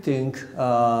tend to think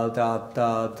that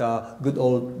the good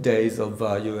old days of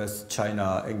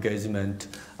US-China engagement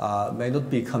may not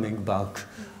be coming back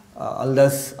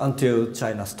until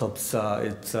China stops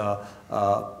its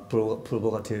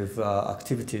provocative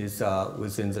activities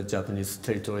within the Japanese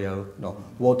territorial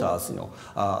waters,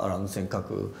 around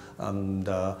Senkaku, and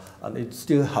it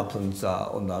still happens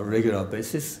on a regular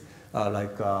basis,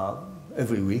 like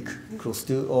every week, close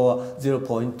to, or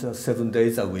 0.7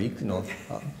 days a week,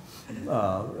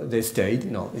 they stayed,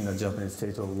 in the Japanese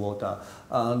territorial water,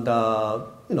 and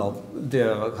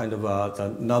there are kind of the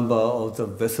number of the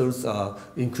vessels are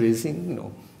increasing,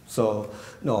 so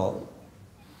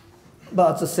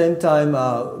but at the same time,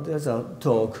 there's a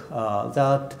talk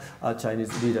that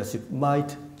Chinese leadership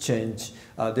might change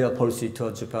their policy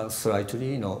toward Japan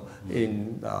slightly,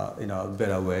 in a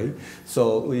better way.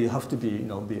 So we have to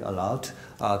be alert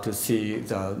to see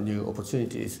the new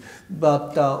opportunities.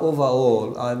 But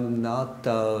overall, I'm not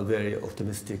very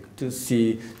optimistic to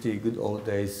see the good old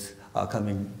days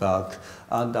coming back.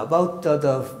 And about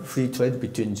the free trade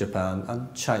between Japan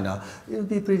and China, it will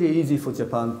be pretty easy for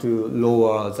Japan to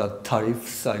lower the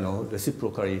tariffs,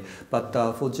 reciprocally. But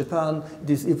for Japan,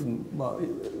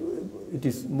 it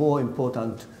is more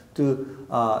important to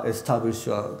establish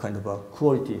a kind of a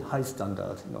quality, high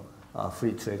standard,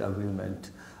 free trade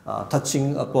agreement,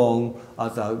 touching upon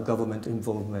the government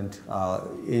involvement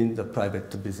in the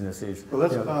private businesses. Well,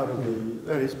 that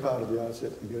is part of the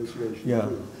RCEP negotiation. Yeah.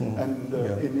 And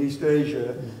in East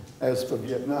Asia, as for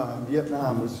Vietnam,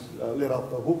 Vietnam was let off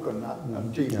the hook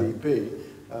on TPP.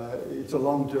 It's a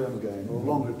long-term game, or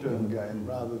longer-term game,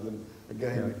 rather than a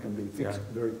game that can be fixed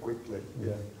very quickly.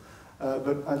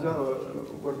 But Aizawa,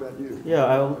 what about you? Yeah,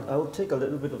 I'll take a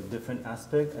little bit of different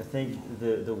aspect. I think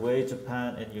the way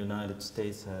Japan and United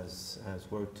States has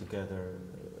worked together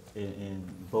in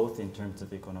both in terms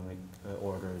of economic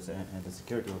orders and the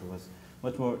security order was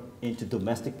much more into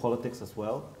domestic politics as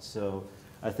well. So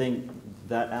I think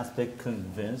that aspect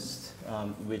convinced,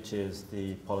 which is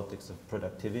the politics of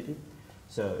productivity.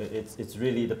 So it's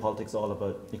really the politics all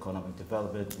about economic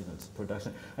development, it's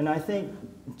production. And I think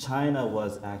China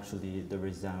was actually the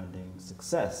resounding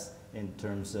success in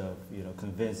terms of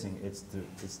convincing it's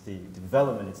the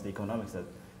development, it's the economics that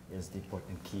is the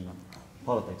important key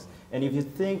politics. And if you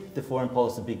think the foreign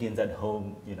policy begins at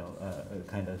home,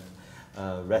 kind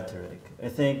of rhetoric, I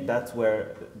think that's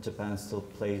where Japan still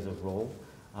plays a role.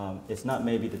 It's not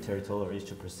maybe the territorial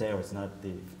issue per se, or it's not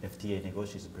the FTA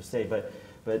negotiation per se,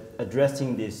 but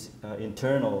addressing these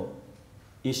internal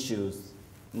issues,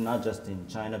 not just in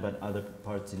China, but other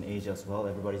parts in Asia as well.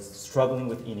 Everybody's struggling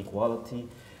with inequality.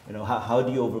 How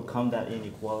do you overcome that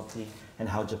inequality, and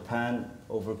how Japan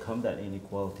overcome that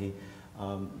inequality?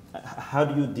 How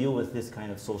do you deal with this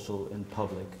kind of social and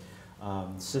public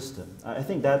system? I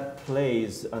think that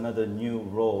plays another new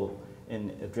role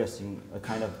in addressing a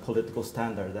kind of political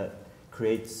standard that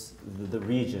creates the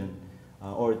region,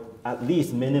 or at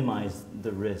least minimize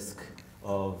the risk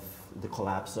of the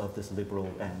collapse of this liberal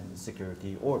and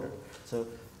security order. So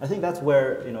I think that's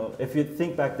where, if you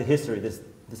think back the history, this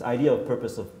idea of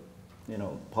purpose of,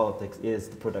 politics is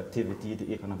the productivity,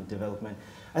 the economic development.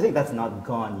 I think that's not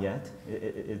gone yet.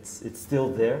 It's still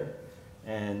there.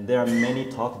 And there are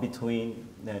many talks between,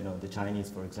 the Chinese,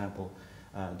 for example,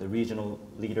 the regional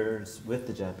leaders with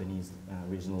the Japanese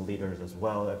regional leaders as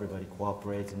well. Everybody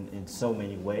cooperates in so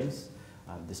many ways,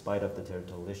 despite of the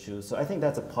territorial issues. So I think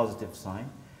that's a positive sign.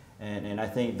 And I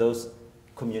think those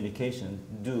communications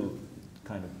do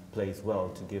kind of plays well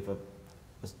to give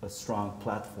a strong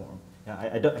platform.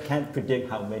 I can't predict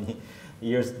how many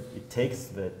years it takes,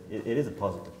 but it is a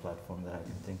positive platform that I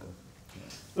can think of.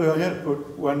 Look, I'm going to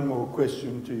put one more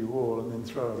question to you all and then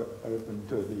throw it open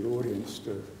to the audience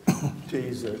to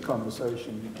tease a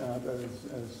conversation out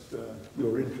as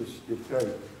your interests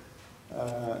dictate.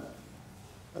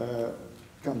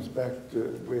 comes back to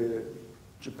where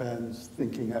Japan's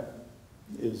thinking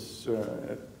is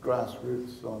at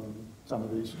grassroots on some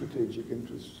of these strategic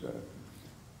interests.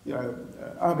 You know,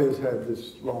 Abe's had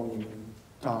this long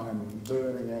time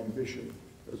burning ambition,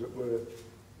 as it were,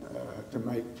 to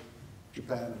make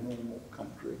Japan a normal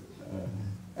country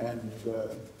and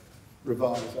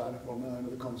revise Article 9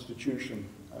 of the Constitution.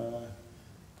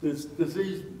 Do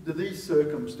these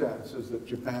circumstances that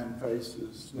Japan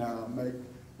faces now make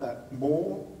that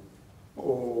more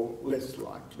or less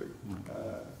likely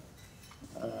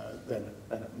than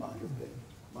it might have been?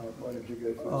 Why did you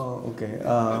go first? Oh, okay.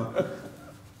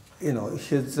 You know,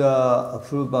 his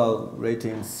approval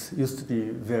ratings used to be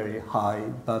very high,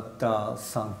 but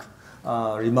sunk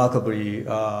remarkably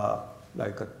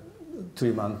like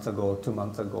 2 months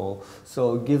ago.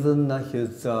 So given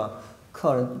his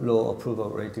current low approval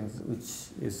ratings,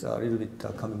 which is a little bit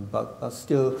coming back, but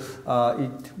still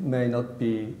it may not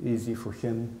be easy for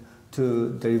him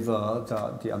to deliver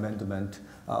the amendment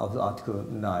of Article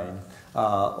 9.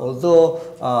 Although,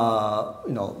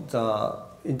 you know, the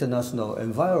international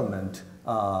environment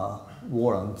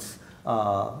warrants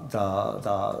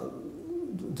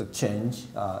the change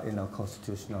in a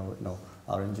constitutional, you know,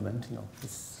 arrangement. You know,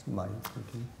 is my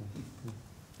thinking.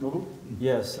 Nobu?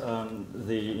 Yes,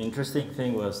 the interesting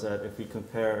thing was that if we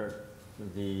compare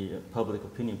the public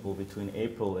opinion poll between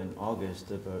April and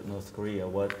August about North Korea,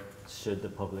 what should the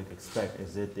public expect?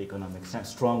 Is it the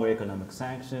stronger economic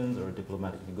sanctions, or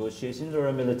diplomatic negotiations, or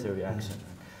a military action?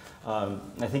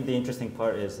 I think the interesting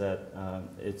part is that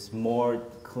it's more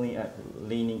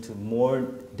leaning to more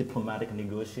diplomatic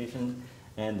negotiation,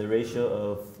 and the ratio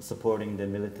of supporting the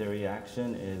military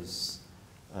action is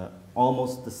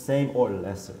almost the same or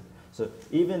lesser. So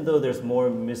even though there's more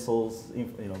missiles,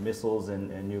 missiles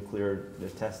and nuclear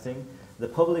testing, the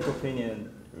public opinion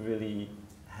really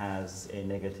has a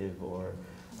negative or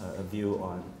a view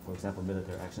on, for example,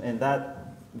 military action, and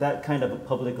that kind of a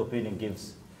public opinion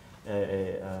gives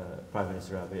Prime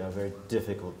Minister Abe a very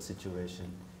difficult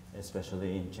situation,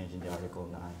 especially in changing the Article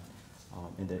 9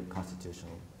 in the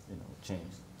constitutional,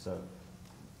 change. So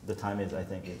the time is, I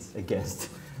think, it's against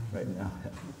right now.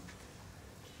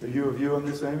 Are you a view on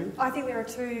this, Amy? I think there are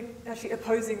two actually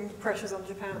opposing pressures on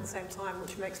Japan at the same time,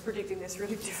 which makes predicting this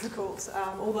really difficult.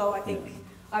 Although I think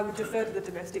I would defer to the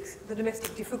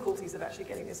domestic difficulties of actually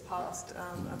getting this passed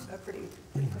are pretty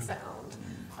profound.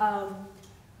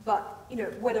 But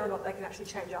whether or not they can actually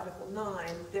change Article 9,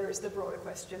 there is the broader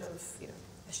question of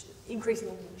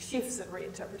increasing shifts and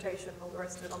reinterpretation and all the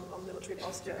rest of it on military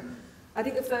posture. I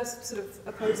think the first sort of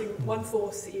opposing one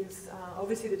force is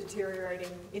obviously the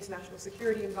deteriorating international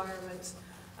security environment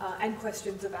and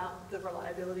questions about the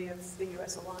reliability of the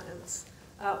US alliance,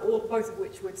 both of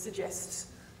which would suggest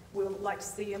we'll likely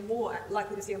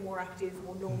to see a more active,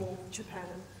 more normal Japan.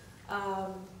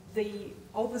 The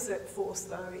opposite force,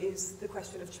 though, is the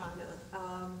question of China.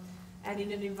 And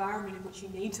in an environment in which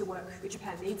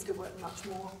Japan needs to work much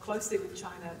more closely with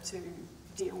China to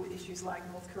deal with issues like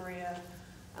North Korea,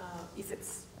 if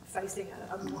it's facing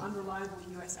a more unreliable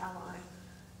US ally,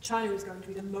 China is going to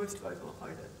be the most vocal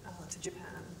opponent to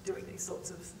Japan doing these sorts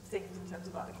of things in terms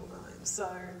of Article 9. So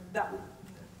that would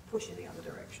push in the other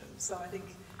direction. So I think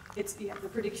the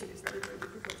prediction is very, very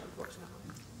difficult, unfortunately.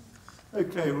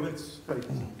 Okay, well, let's take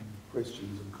some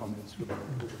questions and comments from our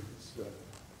audience.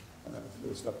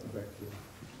 First up the back here.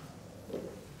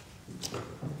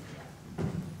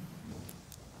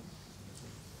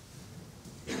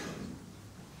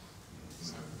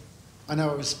 I know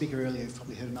I was a speaker earlier, you've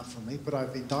probably heard enough from me, but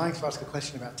I've been dying to ask a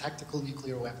question about tactical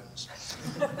nuclear weapons.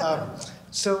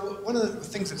 So one of the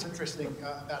things that's interesting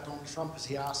about Donald Trump is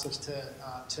he asked us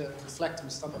to reflect on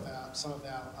some of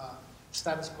our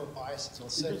status quo biases, or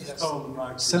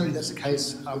certainly that's the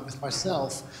case with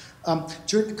myself.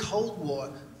 During the Cold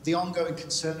War, the ongoing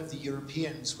concern of the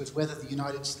Europeans was whether the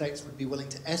United States would be willing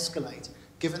to escalate,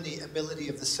 given the ability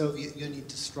of the Soviet Union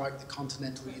to strike the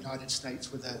continental United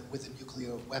States with a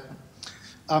nuclear weapon.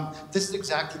 This is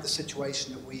exactly the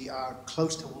situation that we are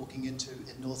close to walking into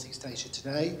in Northeast Asia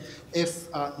today.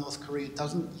 If North Korea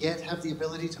doesn't yet have the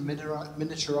ability to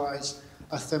miniaturize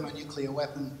a thermonuclear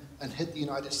weapon and hit the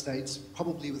United States,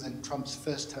 probably within Trump's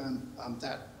first term,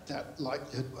 that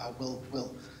likelihood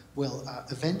will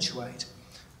eventuate.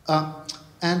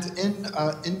 And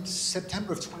in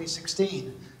September of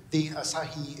 2016, the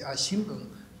Asahi Shimbun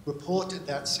reported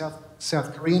that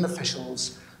South Korean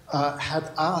officials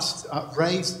had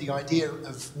raised the idea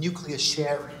of nuclear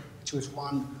sharing, which was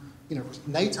one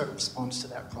NATO response to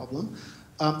that problem.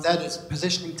 that is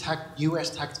positioning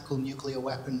US tactical nuclear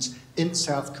weapons in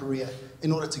South Korea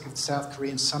in order to give the South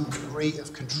Koreans some degree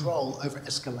of control over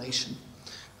escalation.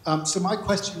 So my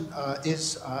question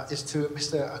is to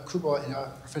Mr. Kubo,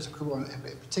 Professor Kubo in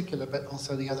particular, but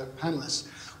also the other panelists.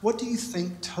 What do you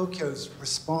think Tokyo's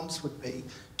response would be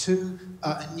to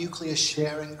a nuclear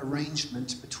sharing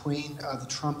arrangement between the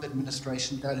Trump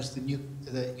administration, that is the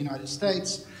United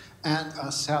States, and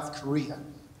South Korea,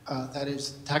 that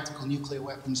is tactical nuclear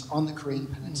weapons on the Korean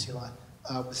Peninsula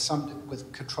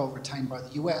with control retained by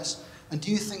the US? And do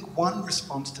you think one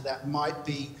response to that might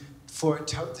be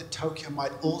that Tokyo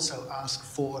might also ask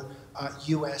for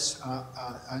US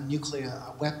nuclear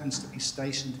weapons to be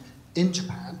stationed in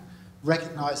Japan,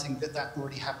 recognizing that that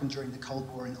already happened during the Cold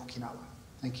War in Okinawa?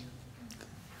 Thank you.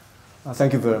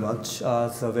 Thank you very much.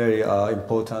 It's a very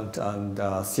important and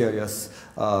serious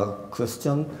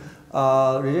question.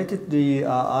 Relatedly,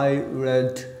 I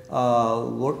read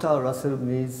Walter Russell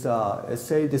Mead's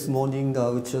essay this morning,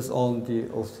 which was on the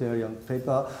Australian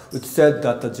paper, which said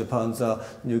that Japan's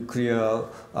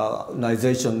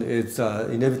nuclearization is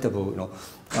inevitable.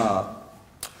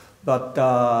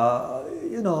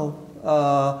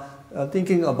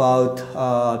 Thinking about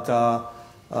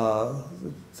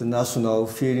the national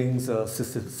feelings,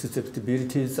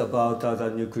 susceptibilities about the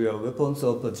nuclear weapons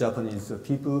of the Japanese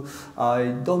people,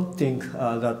 I don't think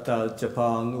that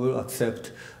Japan will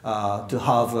accept to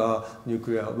have a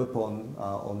nuclear weapon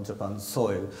on Japan's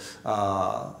soil.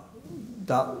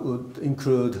 That would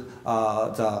include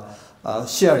the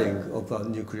sharing of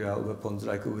nuclear weapons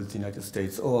like with the United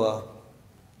States or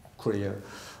Korea.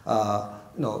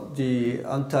 The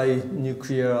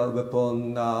anti-nuclear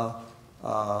weapon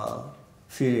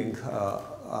feeling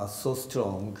are so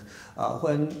strong.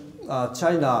 When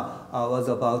China was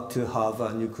about to have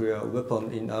a nuclear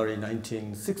weapon in early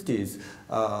 1960s,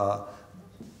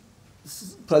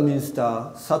 Prime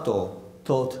Minister Sato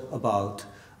thought about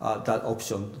that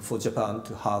option for Japan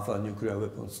to have nuclear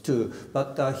weapons too,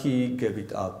 but he gave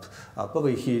it up.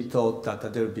 Probably he thought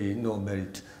that there would be no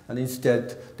merit, and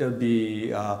instead there would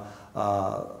be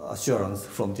assurance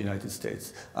from the United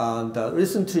States. And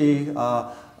recently,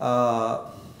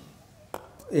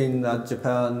 in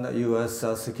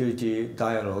Japan-US security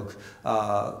dialogue,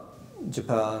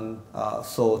 Japan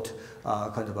sought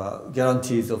kind of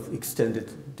guarantees of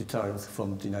extended deterrence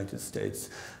from the United States.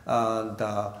 And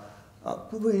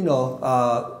probably,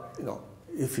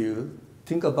 if you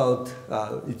think about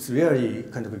it's really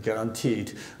kind of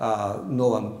guaranteed, no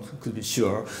one could be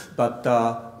sure. But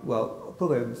well,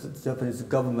 probably the Japanese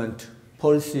government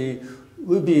policy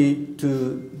will be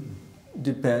to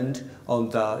depend on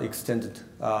the extended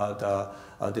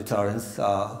deterrence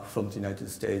from the United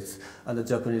States, and the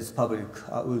Japanese public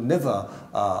will never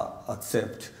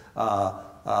accept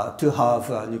to have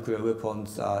nuclear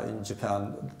weapons in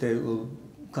Japan. They will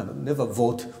kind of never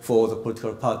vote for the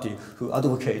political party who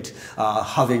advocate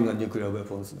having nuclear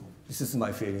weapons. This is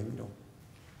my feeling.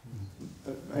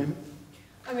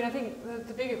 I mean, I think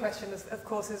the bigger question, is, of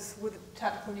course, is would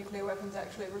tactical nuclear weapons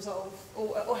actually resolve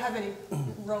or have any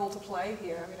role to play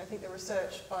here? I mean, I think the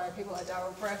research by people like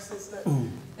Darrell Press is that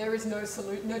there is no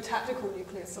tactical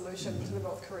nuclear solution to the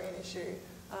North Korean issue,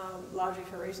 largely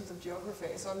for reasons of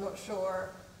geography. So I'm not sure,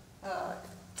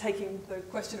 taking the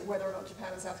question of whether or not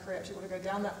Japan and South Korea actually want to go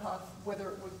down that path, whether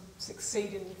it would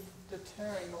succeed in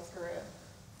deterring North Korea.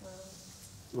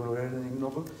 You want to add anything,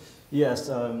 Nobu? Yes,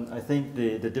 I think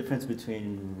the difference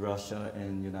between Russia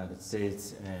and the United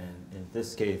States, and in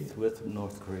this case with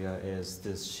North Korea, is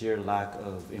this sheer lack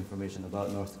of information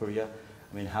about North Korea.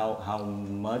 I mean, how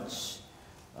much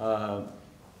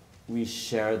we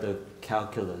share the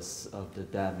calculus of the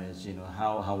damage,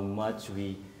 how much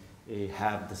we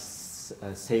have the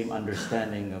same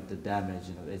understanding of the damage.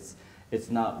 It's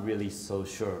not really so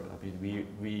sure. I mean,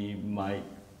 we might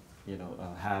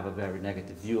have a very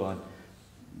negative view on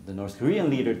the North Korean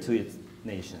leader to its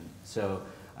nation. So,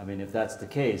 I mean, if that's the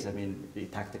case, I mean,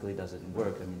 it tactically doesn't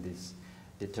work. I mean, this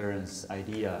deterrence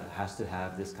idea has to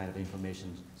have this kind of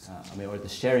information, or the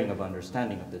sharing of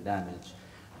understanding of the damage.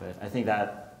 But I think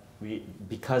that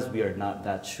because we are not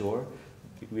that sure,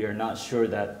 we are not sure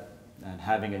that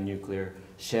having a nuclear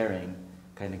sharing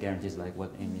kind of guarantees, like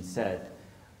what Amy said,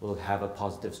 will have a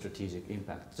positive strategic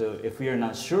impact. So if we are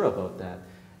not sure about that,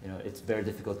 it's very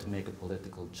difficult to make a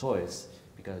political choice,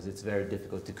 because it's very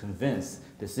difficult to convince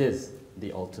this is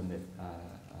the ultimate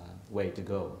way to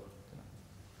go.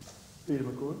 Peter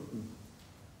McCoy?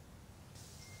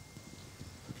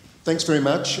 Thanks very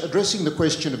much. Addressing the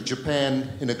question of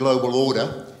Japan in a global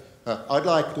order, I'd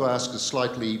like to ask a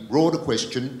slightly broader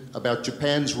question about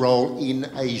Japan's role in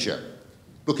Asia.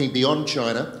 Looking beyond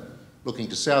China, looking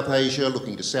to South Asia,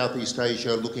 looking to Southeast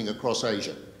Asia, looking across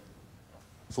Asia.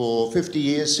 For 50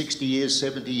 years, 60 years,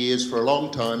 70 years, for a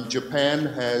long time, Japan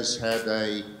has had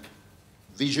a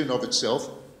vision of itself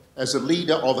as a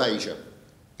leader of Asia.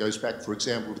 It goes back, for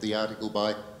example, to the article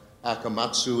by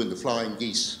Akamatsu in the Flying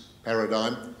Geese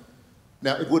paradigm.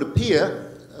 Now, it would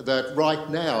appear that right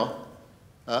now,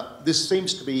 this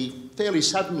seems to be fairly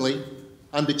suddenly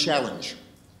under challenge.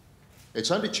 It's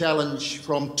under challenge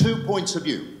from 2 points of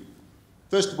view.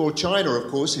 First of all, China, of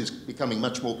course, is becoming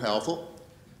much more powerful.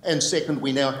 And second,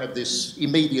 we now have this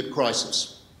immediate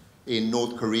crisis in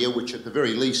North Korea, which at the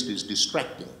very least is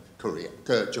distracting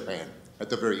Japan, at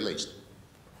the very least.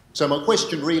 So my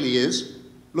question really is,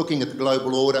 looking at the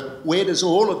global order, where does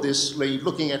all of this leave,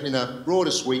 looking at in a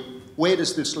broader sweep, where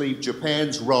does this leave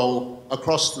Japan's role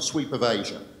across the sweep of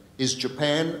Asia? Is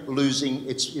Japan losing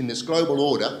its, in this global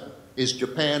order, is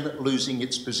Japan losing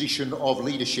its position of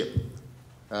leadership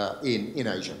in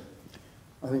Asia?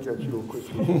 I think that's your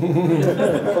question.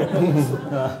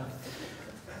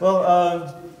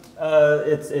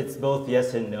 It's both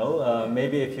yes and no.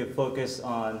 Maybe if you focus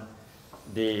on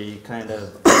the kind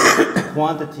of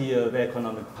quantity of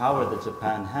economic power that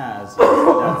Japan has,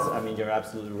 I mean, you're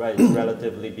absolutely right. It's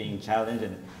relatively being challenged,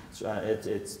 and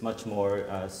it's much more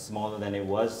smaller than it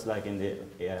was like in the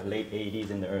late 80s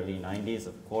and the early 90s,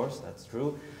 of course, that's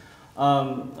true.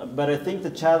 But I think the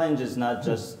challenge is not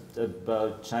just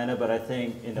about China, but I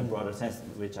think in a broader sense,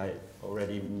 which I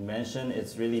already mentioned,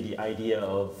 it's really the idea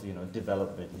of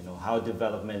development, how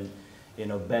development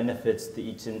benefits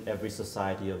each and every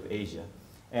society of Asia.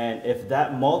 And if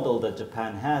that model that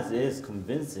Japan has is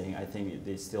convincing, I think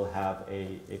they still have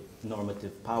a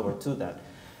normative power to that.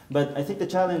 But I think the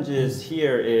challenge is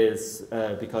here is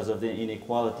because of the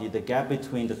inequality, the gap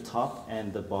between the top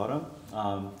and the bottom.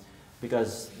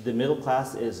 Because the middle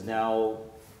class is now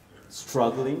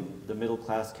struggling. The middle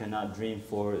class cannot dream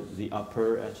for the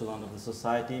upper echelon of the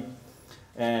society.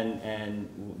 And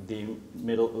the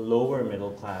lower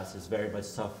middle class is very much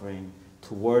suffering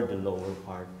toward the lower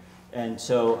part. And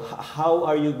so how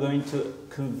are you going to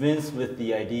convince with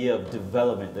the idea of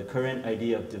development, the current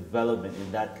idea of development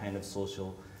in that kind of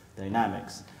social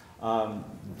dynamics?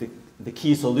 The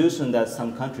key solution that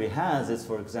some country has is,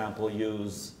 for example,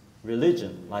 use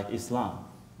religion, like Islam,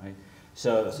 right?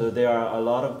 So there are a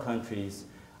lot of countries,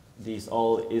 this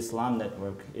all-Islam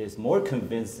network is more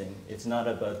convincing. It's not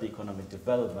about the economic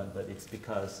development, but it's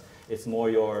because it's more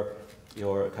your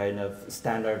kind of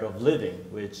standard of living,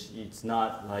 which it's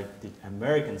not like the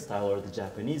American style or the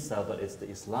Japanese style, but it's the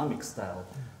Islamic style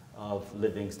of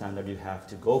living standard you have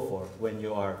to go for when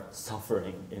you are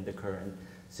suffering in the current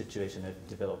situation of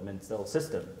developmental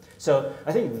system. So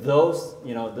I think those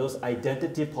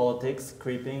identity politics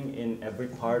creeping in every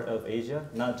part of Asia,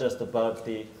 not just about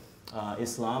the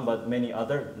Islam, but many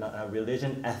other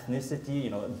religion,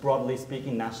 ethnicity, broadly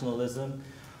speaking, nationalism.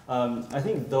 I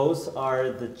think those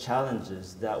are the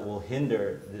challenges that will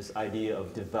hinder this idea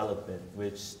of development,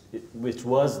 which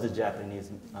was the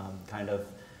Japanese kind of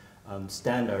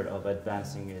standard of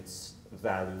advancing its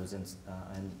values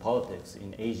and politics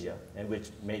in Asia, and which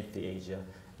made the Asia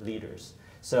leaders.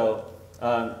 So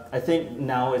I think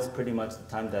now it's pretty much the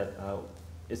time that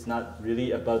it's not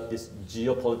really about this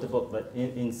geopolitical, but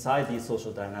inside these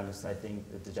social dynamics, I think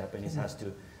that the Japanese has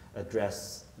to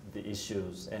address the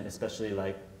issues, and especially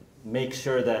like make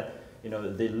sure that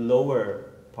the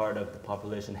lower part of the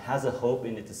population has a hope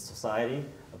in its society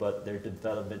about their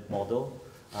development model.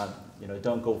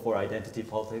 Don't go for identity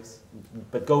politics,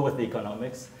 but go with the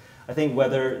economics. I think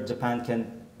whether Japan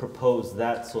can propose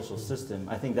that social system,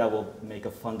 I think that will make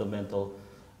a fundamental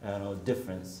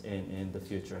difference in the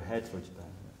future ahead for Japan.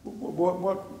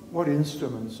 What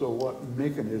instruments or what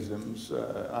mechanisms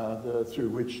are there through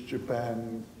which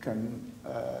Japan can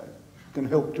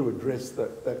help to address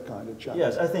that kind of challenge?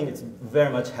 Yes, I think it's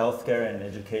very much healthcare and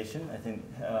education. I think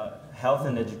health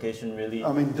and education really...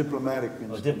 I mean diplomatic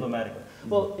instruments. Diplomatically.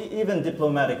 Well, even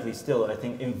diplomatically still, I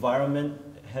think environment,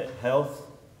 health,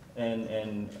 and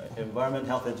environment,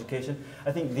 health, education,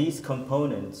 I think these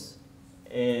components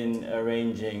in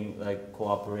arranging like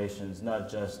cooperations, not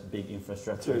just big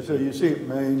infrastructure. So you see it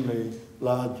mainly,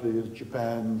 largely as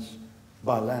Japan's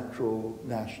bilateral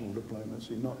national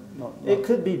diplomacy, not... It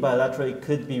could be bilateral, it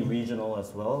could be regional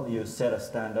as well. You set a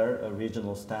standard, a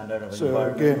regional standard of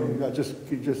environment. So again, I just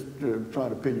trying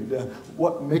to pin you down.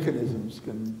 What mechanisms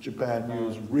can Japan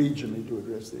use regionally to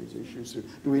address these issues?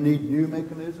 Do we need new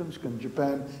mechanisms? Can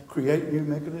Japan create new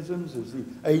mechanisms? Is the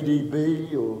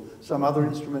ADB or some other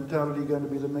instrumentality going to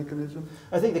be the mechanism?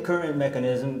 I think the current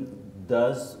mechanism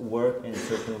does work in a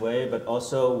certain way, but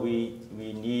also we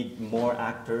need more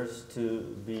actors to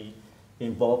be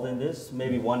involved in this.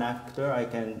 Maybe one actor I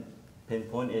can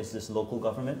pinpoint is this local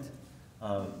government.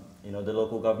 You know, the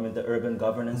local government, the urban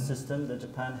governance system that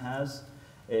Japan has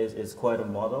is quite a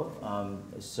model.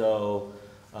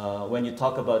 When you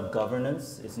talk about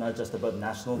governance, it's not just about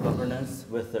national governance.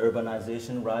 With the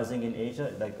urbanization rising in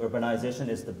Asia, like urbanization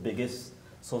is the biggest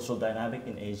social dynamic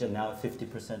in Asia now.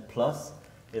 50% plus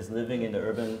is living in the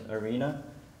urban arena,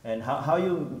 and how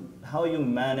you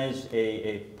manage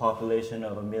a population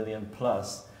of 1 million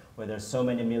plus, where there's so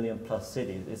many million plus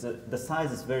cities. The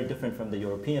size is very different from the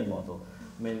European model.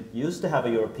 I mean, you used to have a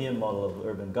European model of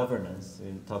urban governance.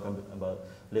 We talk about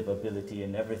livability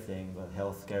and everything, about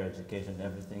healthcare, education, and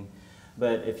everything.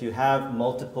 But if you have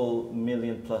multiple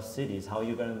million plus cities, how are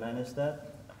you going to manage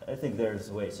that? I think there's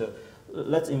a way. So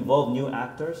let's involve new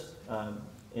actors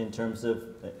in terms of,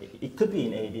 it could be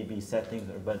in ADB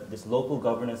settings, but this local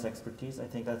governance expertise, I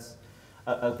think that's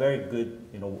a very good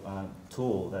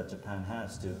tool that Japan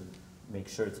has to make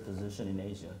sure it's positioned in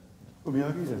Asia.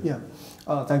 Yeah,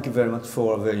 thank you very much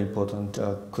for a very important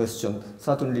question.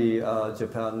 Certainly,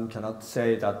 Japan cannot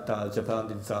say that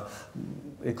Japan is the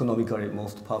economically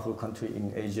most powerful country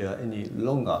in Asia any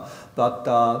longer. But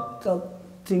the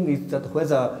thing is that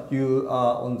whether you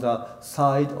are on the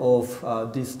side of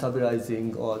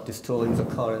destabilizing or destroying the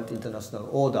current international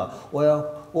order,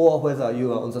 or whether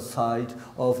you are on the side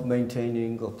of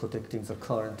maintaining or protecting the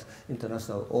current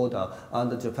international order,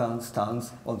 and Japan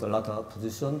stands on the latter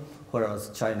position, whereas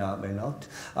China may not.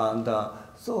 And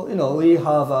so, we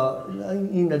have,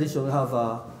 in addition, we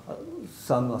have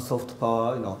some soft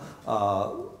power.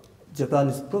 Japan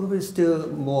is probably still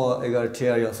more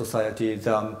egalitarian society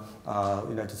than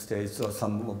United States or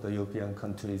some of the European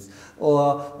countries.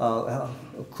 Or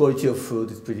quality of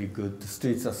food is pretty good. The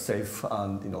streets are safe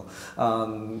and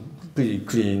pretty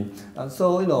clean. And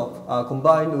so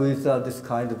combined with this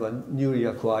kind of a newly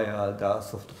acquired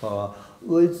soft power,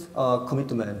 with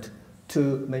commitment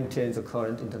to maintain the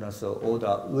current international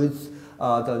order, with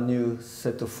the new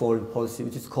set of foreign policy,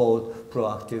 which is called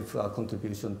proactive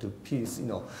contribution to peace.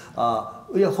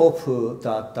 We are hopeful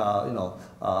that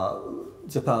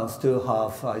Japan still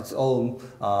have its own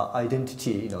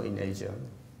identity, in Asia.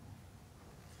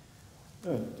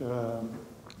 And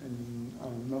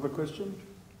another question?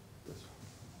 Yes.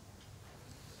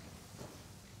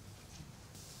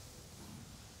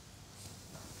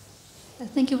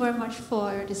 Thank you very much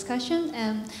for your discussion.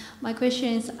 And my question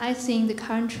is, I think the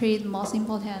currently the most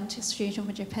important situation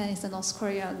for Japan is the North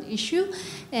Korean issue.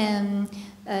 And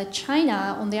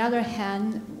China, on the other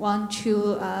hand, want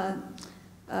to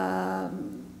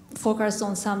focus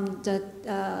on some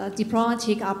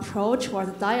diplomatic approach or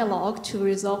the dialogue to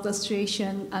resolve the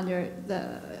situation under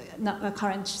the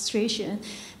current situation.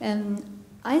 And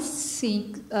I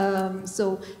think,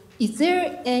 so is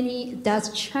there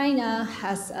does China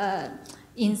has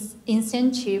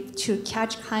incentive to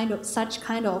catch such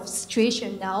kind of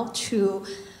situation now to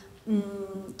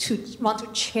want to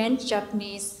change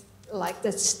Japanese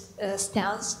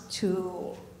stance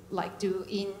to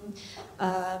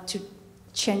to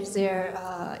change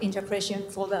their interpretation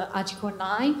for the Article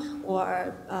 9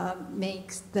 or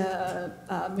make the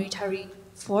military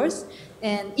force?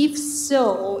 And if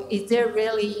so, is there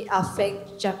really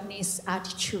affect Japanese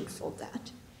attitude for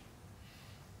that?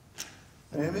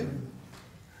 Amy?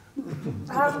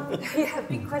 Yeah,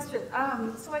 big question.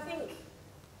 So I think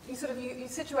you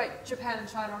situate Japan and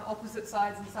China on opposite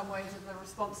sides in some ways of the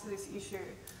response to this issue.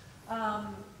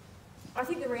 I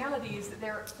think the reality is that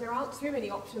there aren't too many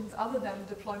options other than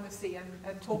diplomacy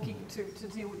and talking to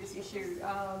deal with this issue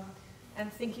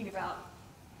and thinking about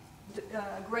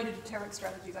greater deterrent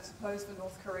strategies, I suppose, for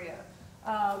North Korea.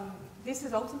 This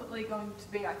is ultimately going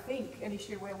to be, I think, an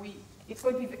issue where it's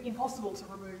going to be impossible to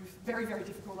remove, very, very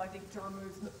difficult, I think, to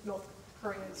remove North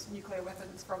Korea's nuclear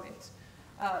weapons from it.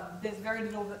 There's very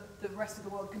little that the rest of the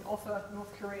world can offer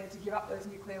North Korea to give up those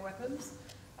nuclear weapons.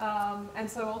 And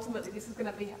so ultimately this is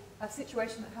going to be a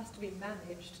situation that has to be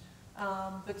managed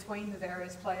between the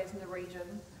various players in the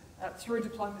region through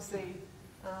diplomacy,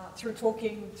 through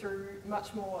talking, through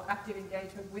much more active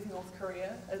engagement with North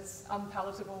Korea, as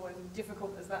unpalatable and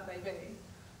difficult as that may be.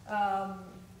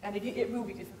 And it will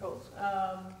be difficult.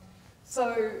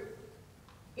 So,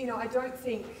 I don't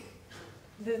think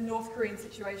the North Korean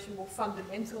situation will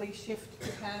fundamentally shift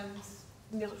Japan's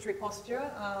military posture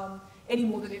any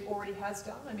more than it already has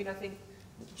done. I mean, I think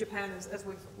Japan, as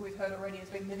we've heard already, has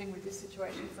been living with this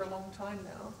situation for a long time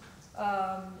now,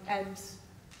 and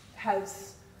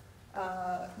has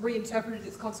reinterpreted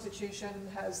its constitution,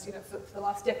 has, for the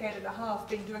last decade and a half,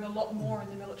 been doing a lot more in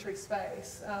the military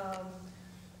space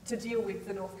to deal with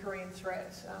the North Korean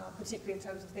threat, particularly in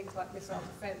terms of things like missile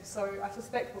defence. So I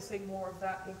suspect we'll see more of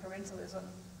that incrementalism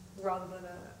rather than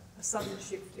a sudden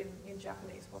shift in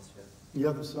Japanese posture. The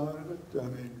other side of it, I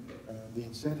mean, the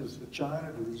incentives for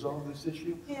China to resolve this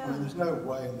issue. Yeah. I mean, there's no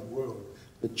way in the world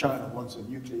that China wants a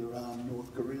nuclear-armed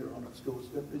North Korea on its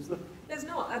doorstep, is there? There's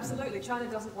not, absolutely.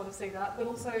 China doesn't want to see that, but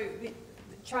also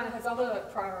China has other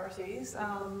priorities.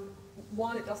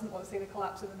 One, it doesn't want to see the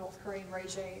collapse of the North Korean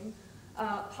regime,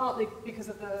 partly because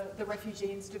of the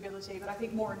refugee instability, but I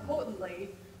think more importantly,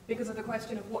 because of the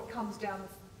question of what comes down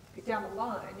the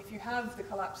line. If you have the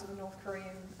collapse of the North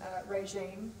Korean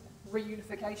regime,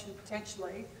 reunification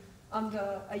potentially,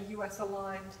 under a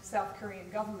US-aligned South Korean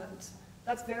government,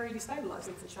 that's very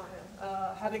destabilising for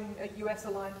China. Having a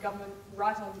US-aligned government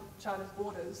right on China's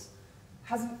borders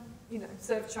hasn't,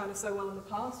 served China so well in the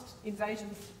past.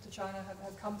 Invasions to China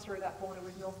have come through that border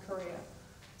with North Korea.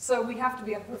 So we have to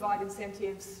be able to provide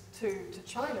incentives to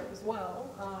China as well,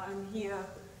 and here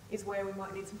is where we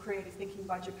might need some creative thinking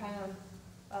by Japan,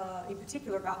 in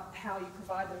particular about how you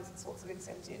provide those sorts of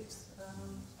incentives.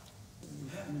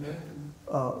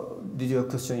 Did your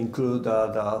question include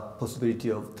the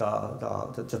possibility of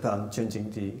the Japan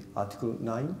changing the Article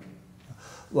 9?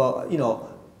 Well,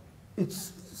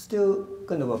 it's still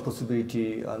kind of a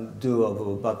possibility and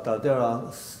doable, but there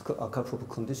are a couple of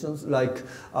conditions, like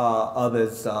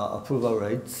Abe's approval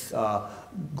rates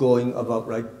going above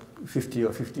like 50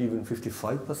 or 50, even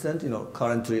 55%.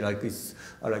 Currently it's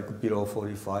like below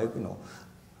 45.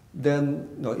 Then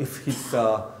if his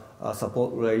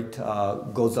support rate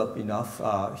goes up enough,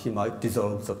 he might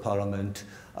dissolve the parliament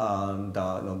and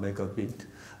make a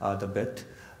bet.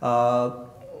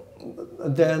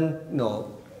 Then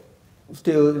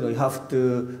still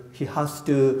he has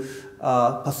to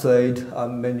persuade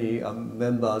many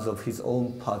members of his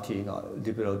own party,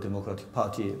 Liberal Democratic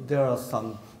Party. There are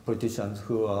some politicians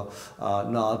who are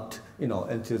not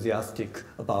enthusiastic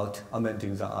about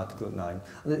amending the Article 9.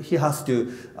 He has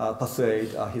to persuade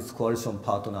his coalition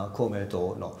partner,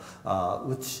 Komeito,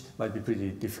 which might be pretty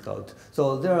difficult.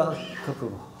 So there are a couple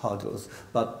of hurdles.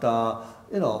 But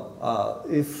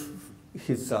if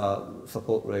his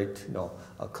support rate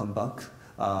come back,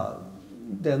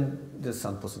 then there's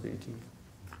some possibility.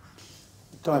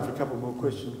 Time for a couple more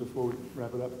questions before we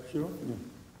wrap it up. Sure. Yeah.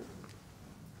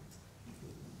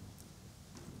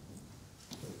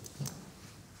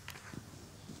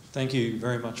 Thank you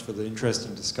very much for the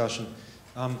interesting discussion.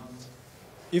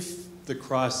 If the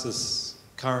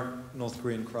current North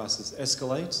Korean crisis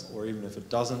escalates, or even if it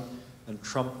doesn't, and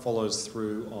Trump follows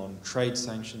through on trade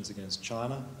sanctions against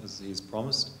China, as he has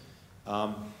promised,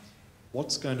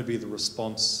 what's going to be the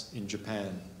response in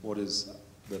Japan? What is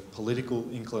the political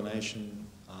inclination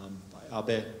by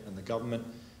Abe and the government,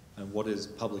 and what is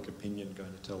public opinion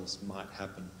going to tell us might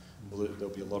happen? There'll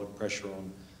be a lot of pressure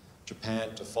on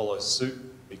Japan to follow suit,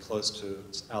 be close to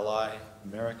its ally,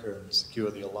 America, and secure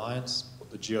the alliance, put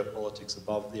the geopolitics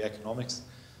above the economics,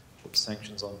 put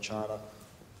sanctions on China,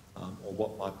 or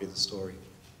what might be the story?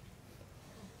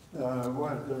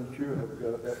 Why don't you have a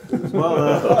go at that first?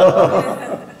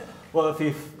 Well,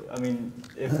 if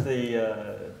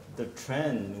the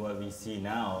trend, what we see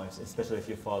now, especially if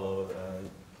you follow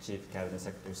Chief Cabinet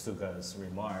Secretary Suga's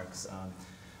remarks,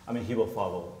 he will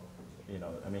follow.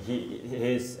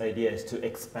 His idea is to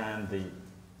expand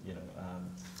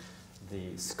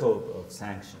the scope of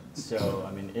sanctions. So,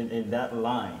 in that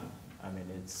line,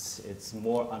 it's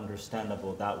more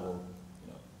understandable that will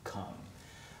come.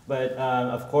 But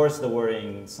of course, the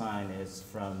worrying sign is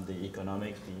from the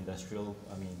economic, the industrial,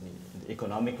 the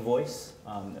economic voice.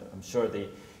 I'm sure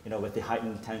with the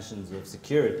heightened tensions of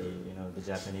security, the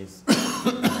Japanese,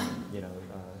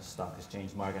 stock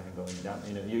exchange market and going down.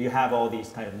 You have all these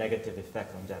kind of negative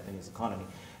effects on Japanese economy,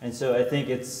 and so I think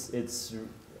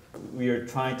we are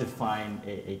trying to find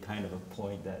a kind of a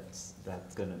point that's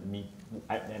going to meet.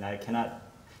 And I cannot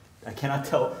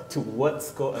tell to what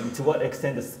scope, to what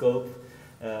extent the scope.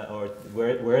 Or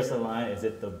where's the line? Is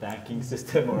it the banking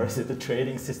system or is it the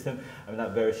trading system? I'm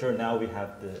not very sure. Now we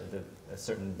have the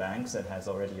certain banks that has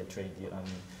already a trade deal,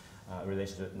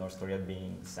 relationship with North Korea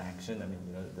being sanctioned.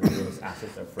 Those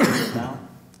assets are frozen now.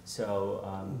 So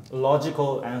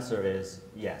logical answer is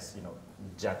yes.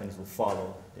 Japanese will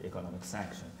follow the economic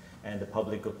sanction, and the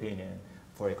public opinion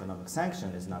for economic sanction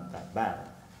is not that bad.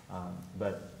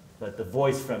 But the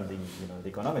voice from the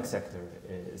economic sector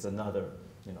is another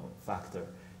factor.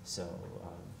 So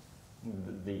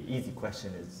the easy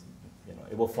question is,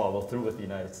 it will follow through with the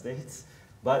United States,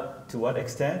 but to what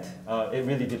extent? It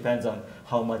really depends on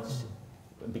how much,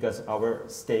 because our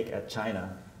stake at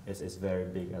China is very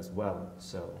big as well.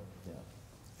 So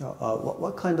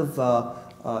What kind of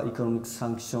economic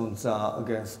sanctions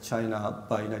against China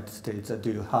by United States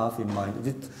do you have in mind?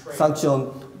 Is it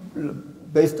sanction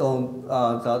based on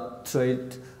the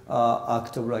trade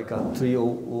act of like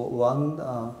 301,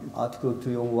 Article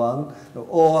 301,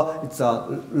 or it's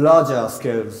a larger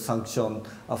scale sanction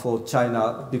for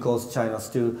China because China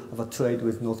still have a trade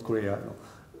with North Korea?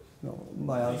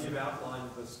 My answer. You've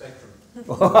outlined the spectrum.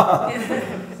 So, yeah,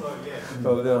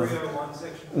 so 301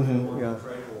 section, 301 yeah.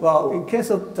 trade war. Well, in case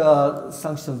of the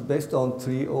sanctions based on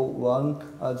 301,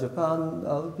 Japan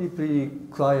would be pretty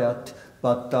quiet,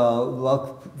 but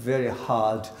work very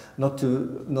hard not try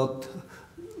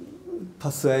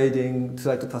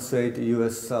to persuade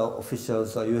U.S.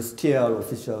 officials or U.S. tier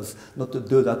officials not to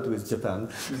do that with Japan.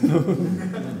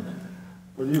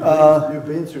 Well, you've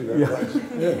been through that, right?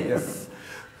 Yes.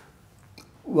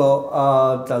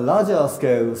 Well, the larger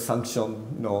scale sanction,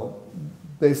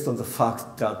 based on the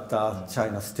fact that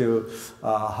China still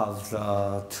has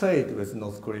trade with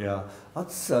North Korea,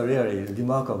 that's a really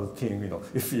remarkable thing,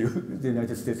 if the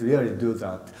United States really do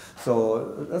that.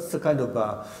 So that's the kind of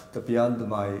beyond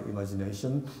my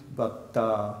imagination, but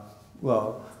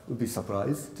well, would be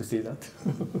surprised to see that.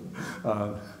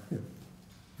 Yeah.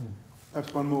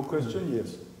 Perhaps one more question?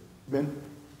 Yes. Ben?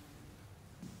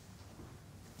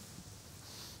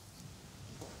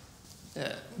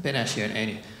 Ben Ashio and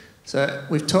Anya. So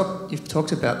you've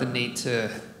talked about the need to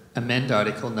amend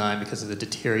Article 9 because of the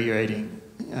deteriorating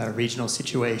regional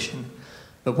situation,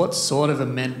 but what sort of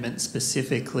amendment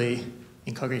specifically,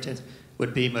 in concrete,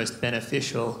 would be most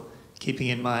beneficial, keeping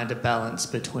in mind a balance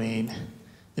between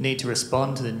the need to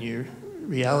respond to the new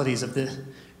realities of the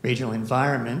regional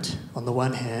environment on the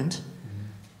one hand,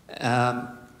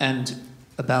 and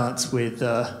a balance with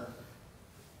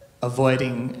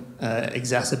avoiding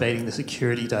exacerbating the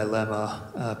security dilemma,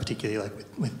 particularly like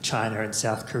with China and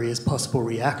South Korea's possible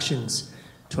reactions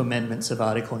to amendments of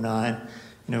Article 9.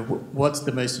 What's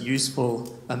the most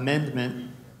useful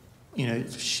amendment,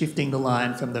 shifting the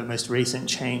line from the most recent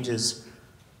changes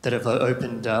that have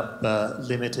opened up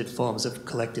limited forms of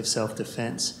collective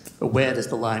self-defense, but where does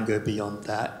the line go beyond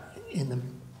that in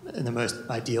the most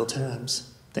ideal terms?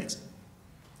 Thanks.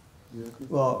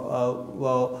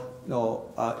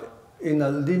 In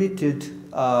a limited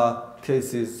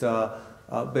cases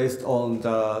based on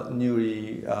the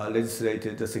newly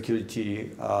legislated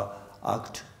Security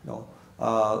Act,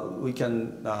 we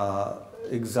can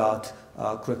exert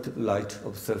collective right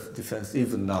of self-defense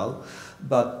even now.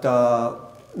 But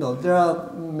there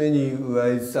are many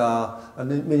ways,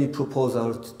 many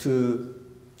proposals to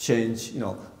change,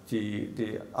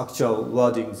 the actual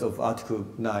wordings of Article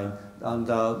 9, and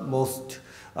most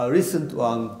recent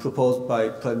one proposed by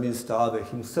Prime Minister Abe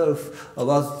himself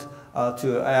was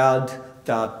to add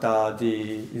that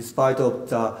in spite of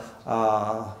the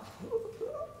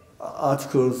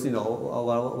articles,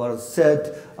 what was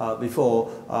said before,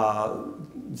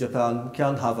 Japan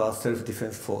can have a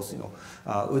self-defense force,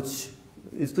 which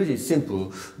is pretty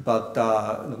simple, but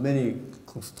many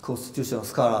constitutional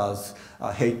scholars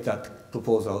hate that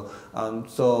proposal.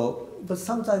 But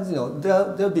sometimes,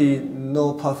 there'll be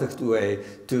no perfect way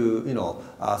to,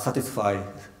 satisfy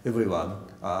everyone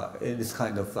in this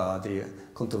kind of the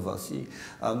controversy.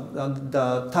 And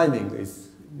the timing is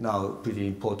now pretty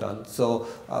important. So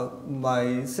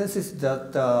my sense is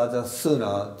that the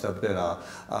sooner the better,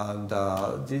 and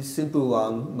this simple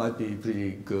one might be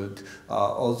pretty good.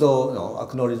 Although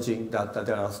acknowledging that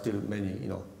there are still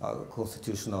many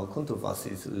constitutional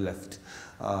controversies left.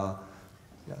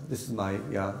 This is my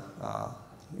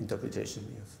interpretation.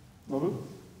 Yes. Nobu?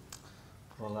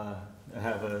 Well, I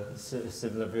have a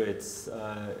similar view. It's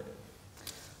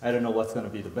I don't know what's going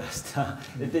to be the best.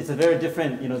 It's a very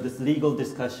different, this legal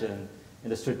discussion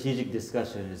and the strategic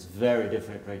discussion is very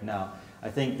different right now. I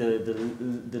think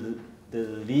the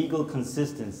legal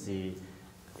consistency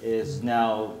is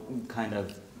now kind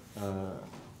of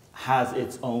has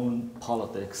its own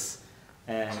politics,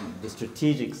 and the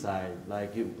strategic side,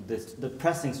 like the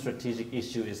pressing strategic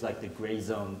issue is like the gray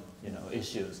zone,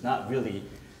 issues, not really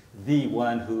the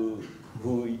one who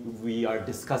we are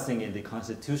discussing in the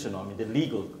constitutional, the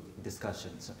legal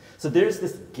discussions. So there's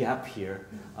this gap here,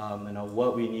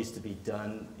 what needs to be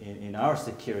done in our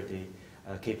security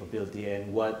capability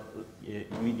and what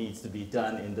needs to be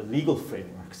done in the legal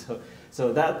framework.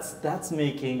 So that's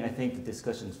making, I think, the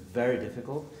discussions very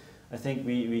difficult. I think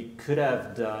we could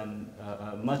have done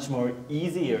a much more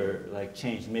easier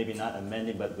change, maybe not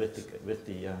amending, but with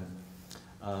the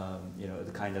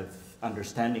the kind of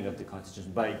understanding of the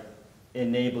Constitution by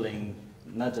enabling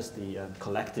not just the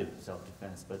collective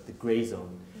self-defense, but the gray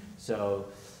zone. So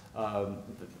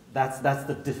that's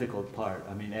the difficult part.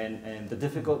 I mean, and the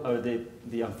difficult or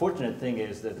the unfortunate thing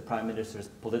is that the Prime Minister's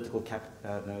political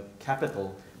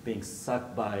capital being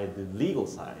sucked by the legal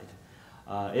side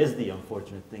is the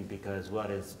unfortunate thing, because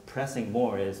what is pressing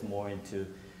more is more into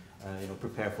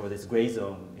prepare for this gray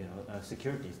zone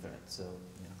security threat. So.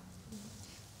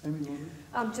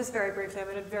 Just very briefly, I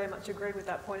mean, I very much agree with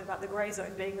that point about the grey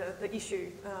zone being the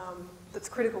issue that's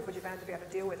critical for Japan to be able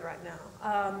to deal with right now.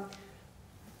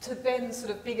 To Ben's sort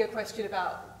of bigger question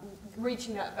about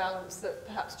reaching that balance that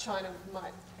perhaps China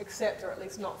might accept or at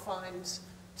least not find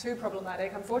too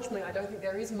problematic, unfortunately I don't think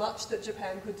there is much that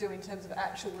Japan could do in terms of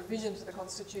actual revision to the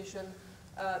constitution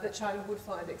that China would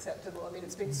find acceptable. I mean,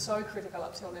 it's been so critical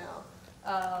up till now.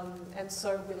 And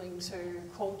so willing to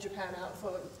call Japan out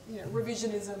for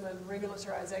revisionism and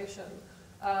remilitarization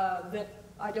that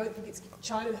I don't think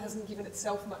China hasn't given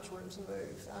itself much room to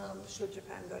move should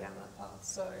Japan go down that path.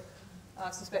 So I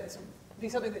suspect this will be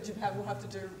something that Japan will have to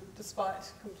do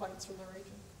despite complaints from the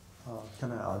region.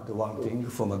 Can I add one thing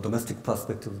from a domestic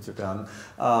perspective of Japan?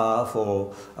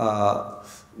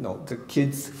 The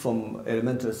kids from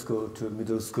elementary school to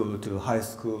middle school to high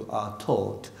school are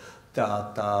taught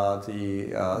that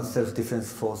the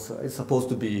self-defense force is supposed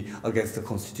to be against the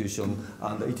constitution,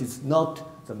 and it is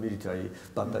not the military,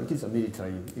 but it is a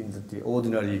military in the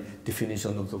ordinary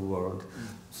definition of the word.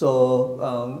 So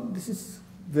this is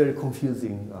very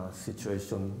confusing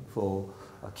situation for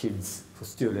kids, for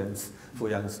students, for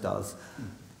youngsters.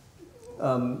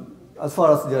 As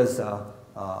far as there is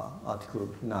Article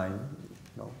 9,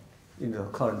 in the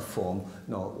current form,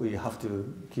 we have to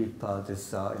keep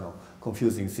this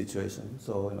confusing situation.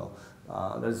 So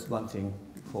there's one thing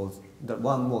for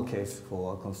one more case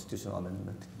for a constitutional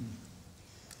amendment.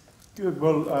 Good.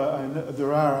 Well, I know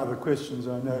there are other questions,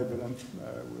 I know, but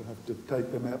we'll have to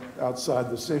take them outside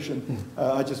the session.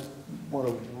 I just want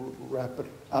to wrap it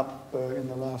up in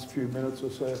the last few minutes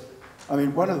or so. I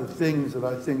mean, one of the things that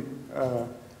I think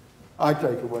I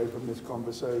take away from this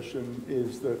conversation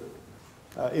is that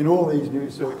in all these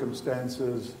new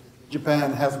circumstances,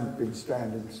 Japan hasn't been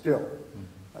standing still.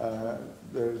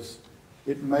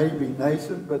 It may be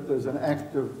nascent, but there's an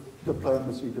active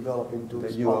diplomacy developing to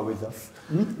respond. You are with us.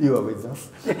 You are with us.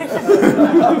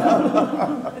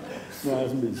 No, it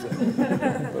hasn't been said.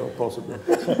 Well, possibly.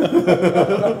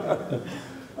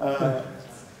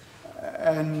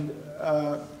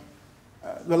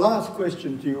 The last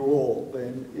question to you all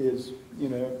then is,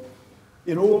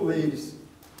 in all these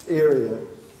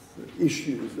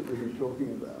issues that we've been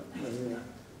talking about,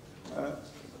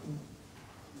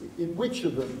 in which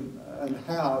of them and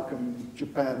how can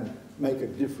Japan make a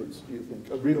difference, do you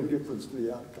think, a real difference to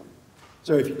the outcome?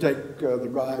 So if you take the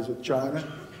rise of China,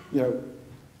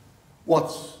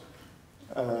 what's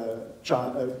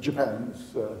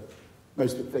Japan's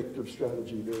most effective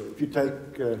strategy there? If you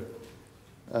take the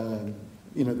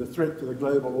threat to the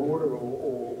global order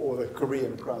or the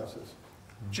Korean crisis,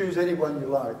 choose any one you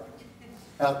like.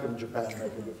 How can Japan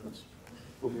make a difference?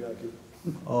 Fumiaki.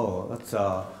 Oh, that's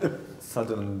a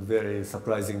sudden, very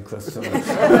surprising question.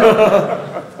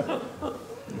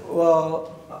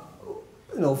 Well,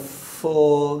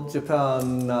 for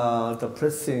Japan, the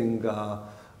pressing, the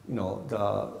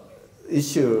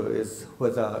issue is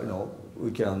whether we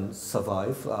can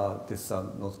survive this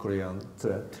North Korean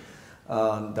threat.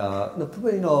 And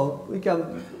probably we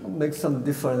can make some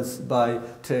difference by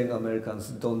telling Americans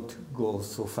don't go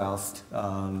so fast,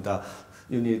 and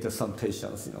you need some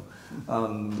patience,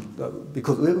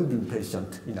 because we've been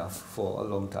patient enough for a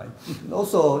long time. And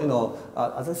also,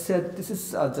 as I said, this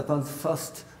is Japan's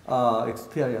first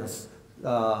experience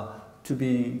to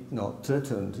be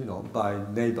threatened by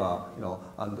neighbor,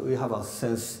 and we have a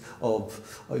sense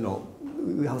of we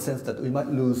have a sense that we might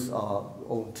lose our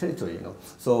own territory,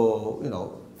 So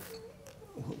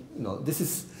this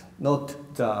is not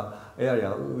the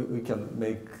area we can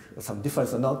make some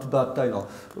difference or not, but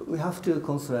we have to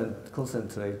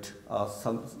concentrate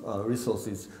some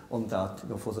resources on that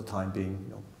for the time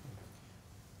being.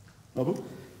 Nobu?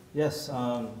 Yes,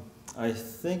 I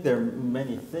think there are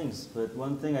many things, but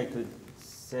one thing I could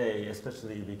say,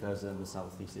 especially because of the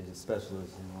Southeast Asia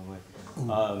specialist in one way,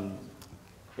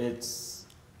 it's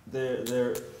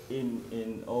there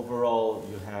in overall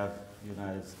you have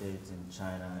United States and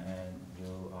China, and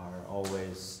you are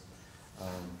always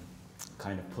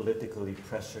kind of politically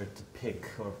pressured to pick,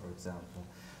 or for example,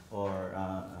 or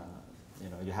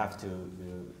you have to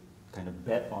kind of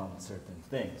bet on certain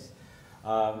things.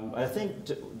 I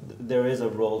think there is a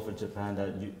role for Japan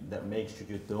that makes sure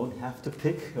you don't have to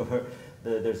pick, or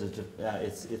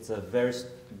it's a very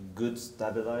good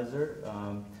stabilizer,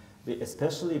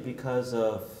 especially because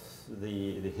of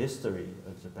the history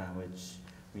of Japan, which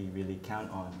we really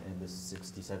count on in this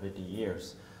 60, 70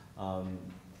 years.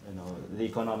 You know, the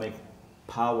economic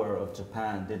power of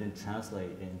Japan didn't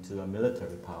translate into a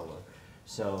military power.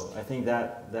 So I think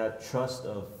that trust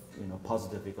of, you know,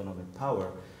 positive economic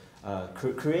power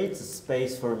creates a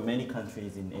space for many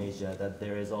countries in Asia that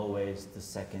there is always the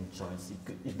second choice.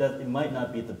 It might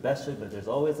not be the best choice, but there's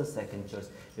always a second choice.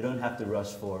 You don't have to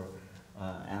rush for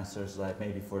answers like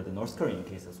maybe for the North Korean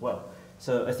case as well.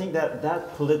 So I think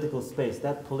that political space,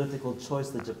 that political choice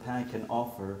that Japan can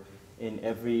offer in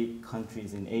every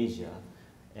countries in Asia,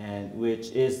 and which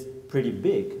is pretty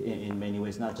big in many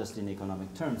ways, not just in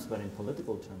economic terms, but in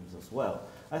political terms as well.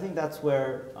 I think that's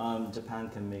where Japan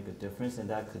can make a difference, and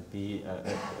that could be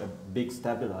a big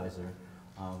stabilizer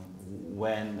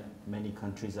when many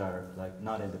countries are like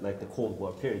not in the Cold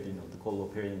War period. You know, the Cold War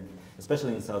period,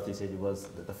 especially in Southeast Asia, was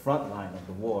the front line of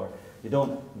the war. You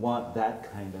don't want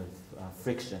that kind of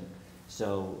friction.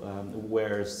 So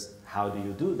whereas how do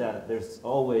you do that? There's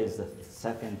always a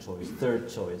second choice, third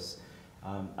choice.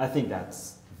 I think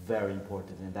that's very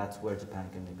important, and that's where Japan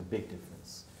can make a big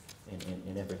difference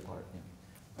in every part. Yeah.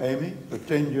 Amy,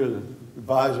 pretend you're the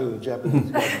advisor of the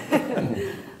Japanese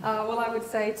government. Well, I would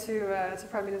say to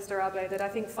Prime Minister Abe that I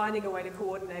think finding a way to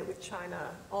coordinate with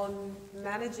China on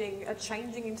managing a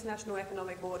changing international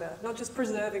economic order, not just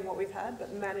preserving what we've had,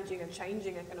 but managing a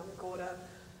changing economic order,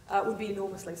 would be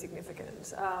enormously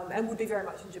significant and would be very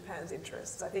much in Japan's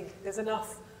interests. I think there's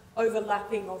enough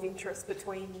overlapping of interests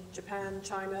between Japan,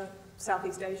 China,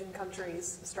 Southeast Asian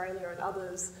countries, Australia and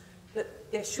others,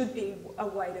 that there should be a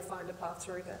way to find a path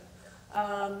through that.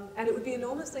 And it would be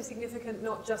enormously significant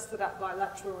not just for that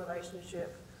bilateral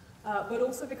relationship, but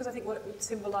also because I think what it would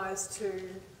symbolise to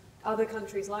other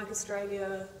countries like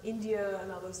Australia, India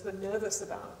and others who are nervous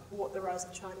about what the rise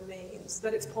of China means,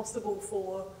 that it's possible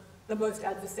for the most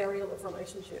adversarial of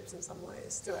relationships in some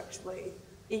ways to actually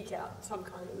eke out some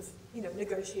kind of, you know,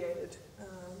 negotiated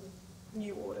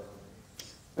new order.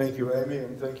 Thank you, Amy,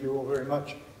 and thank you all very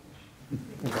much.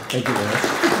 Thank you very much.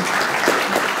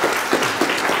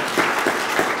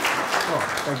 Oh,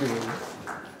 thank you very much.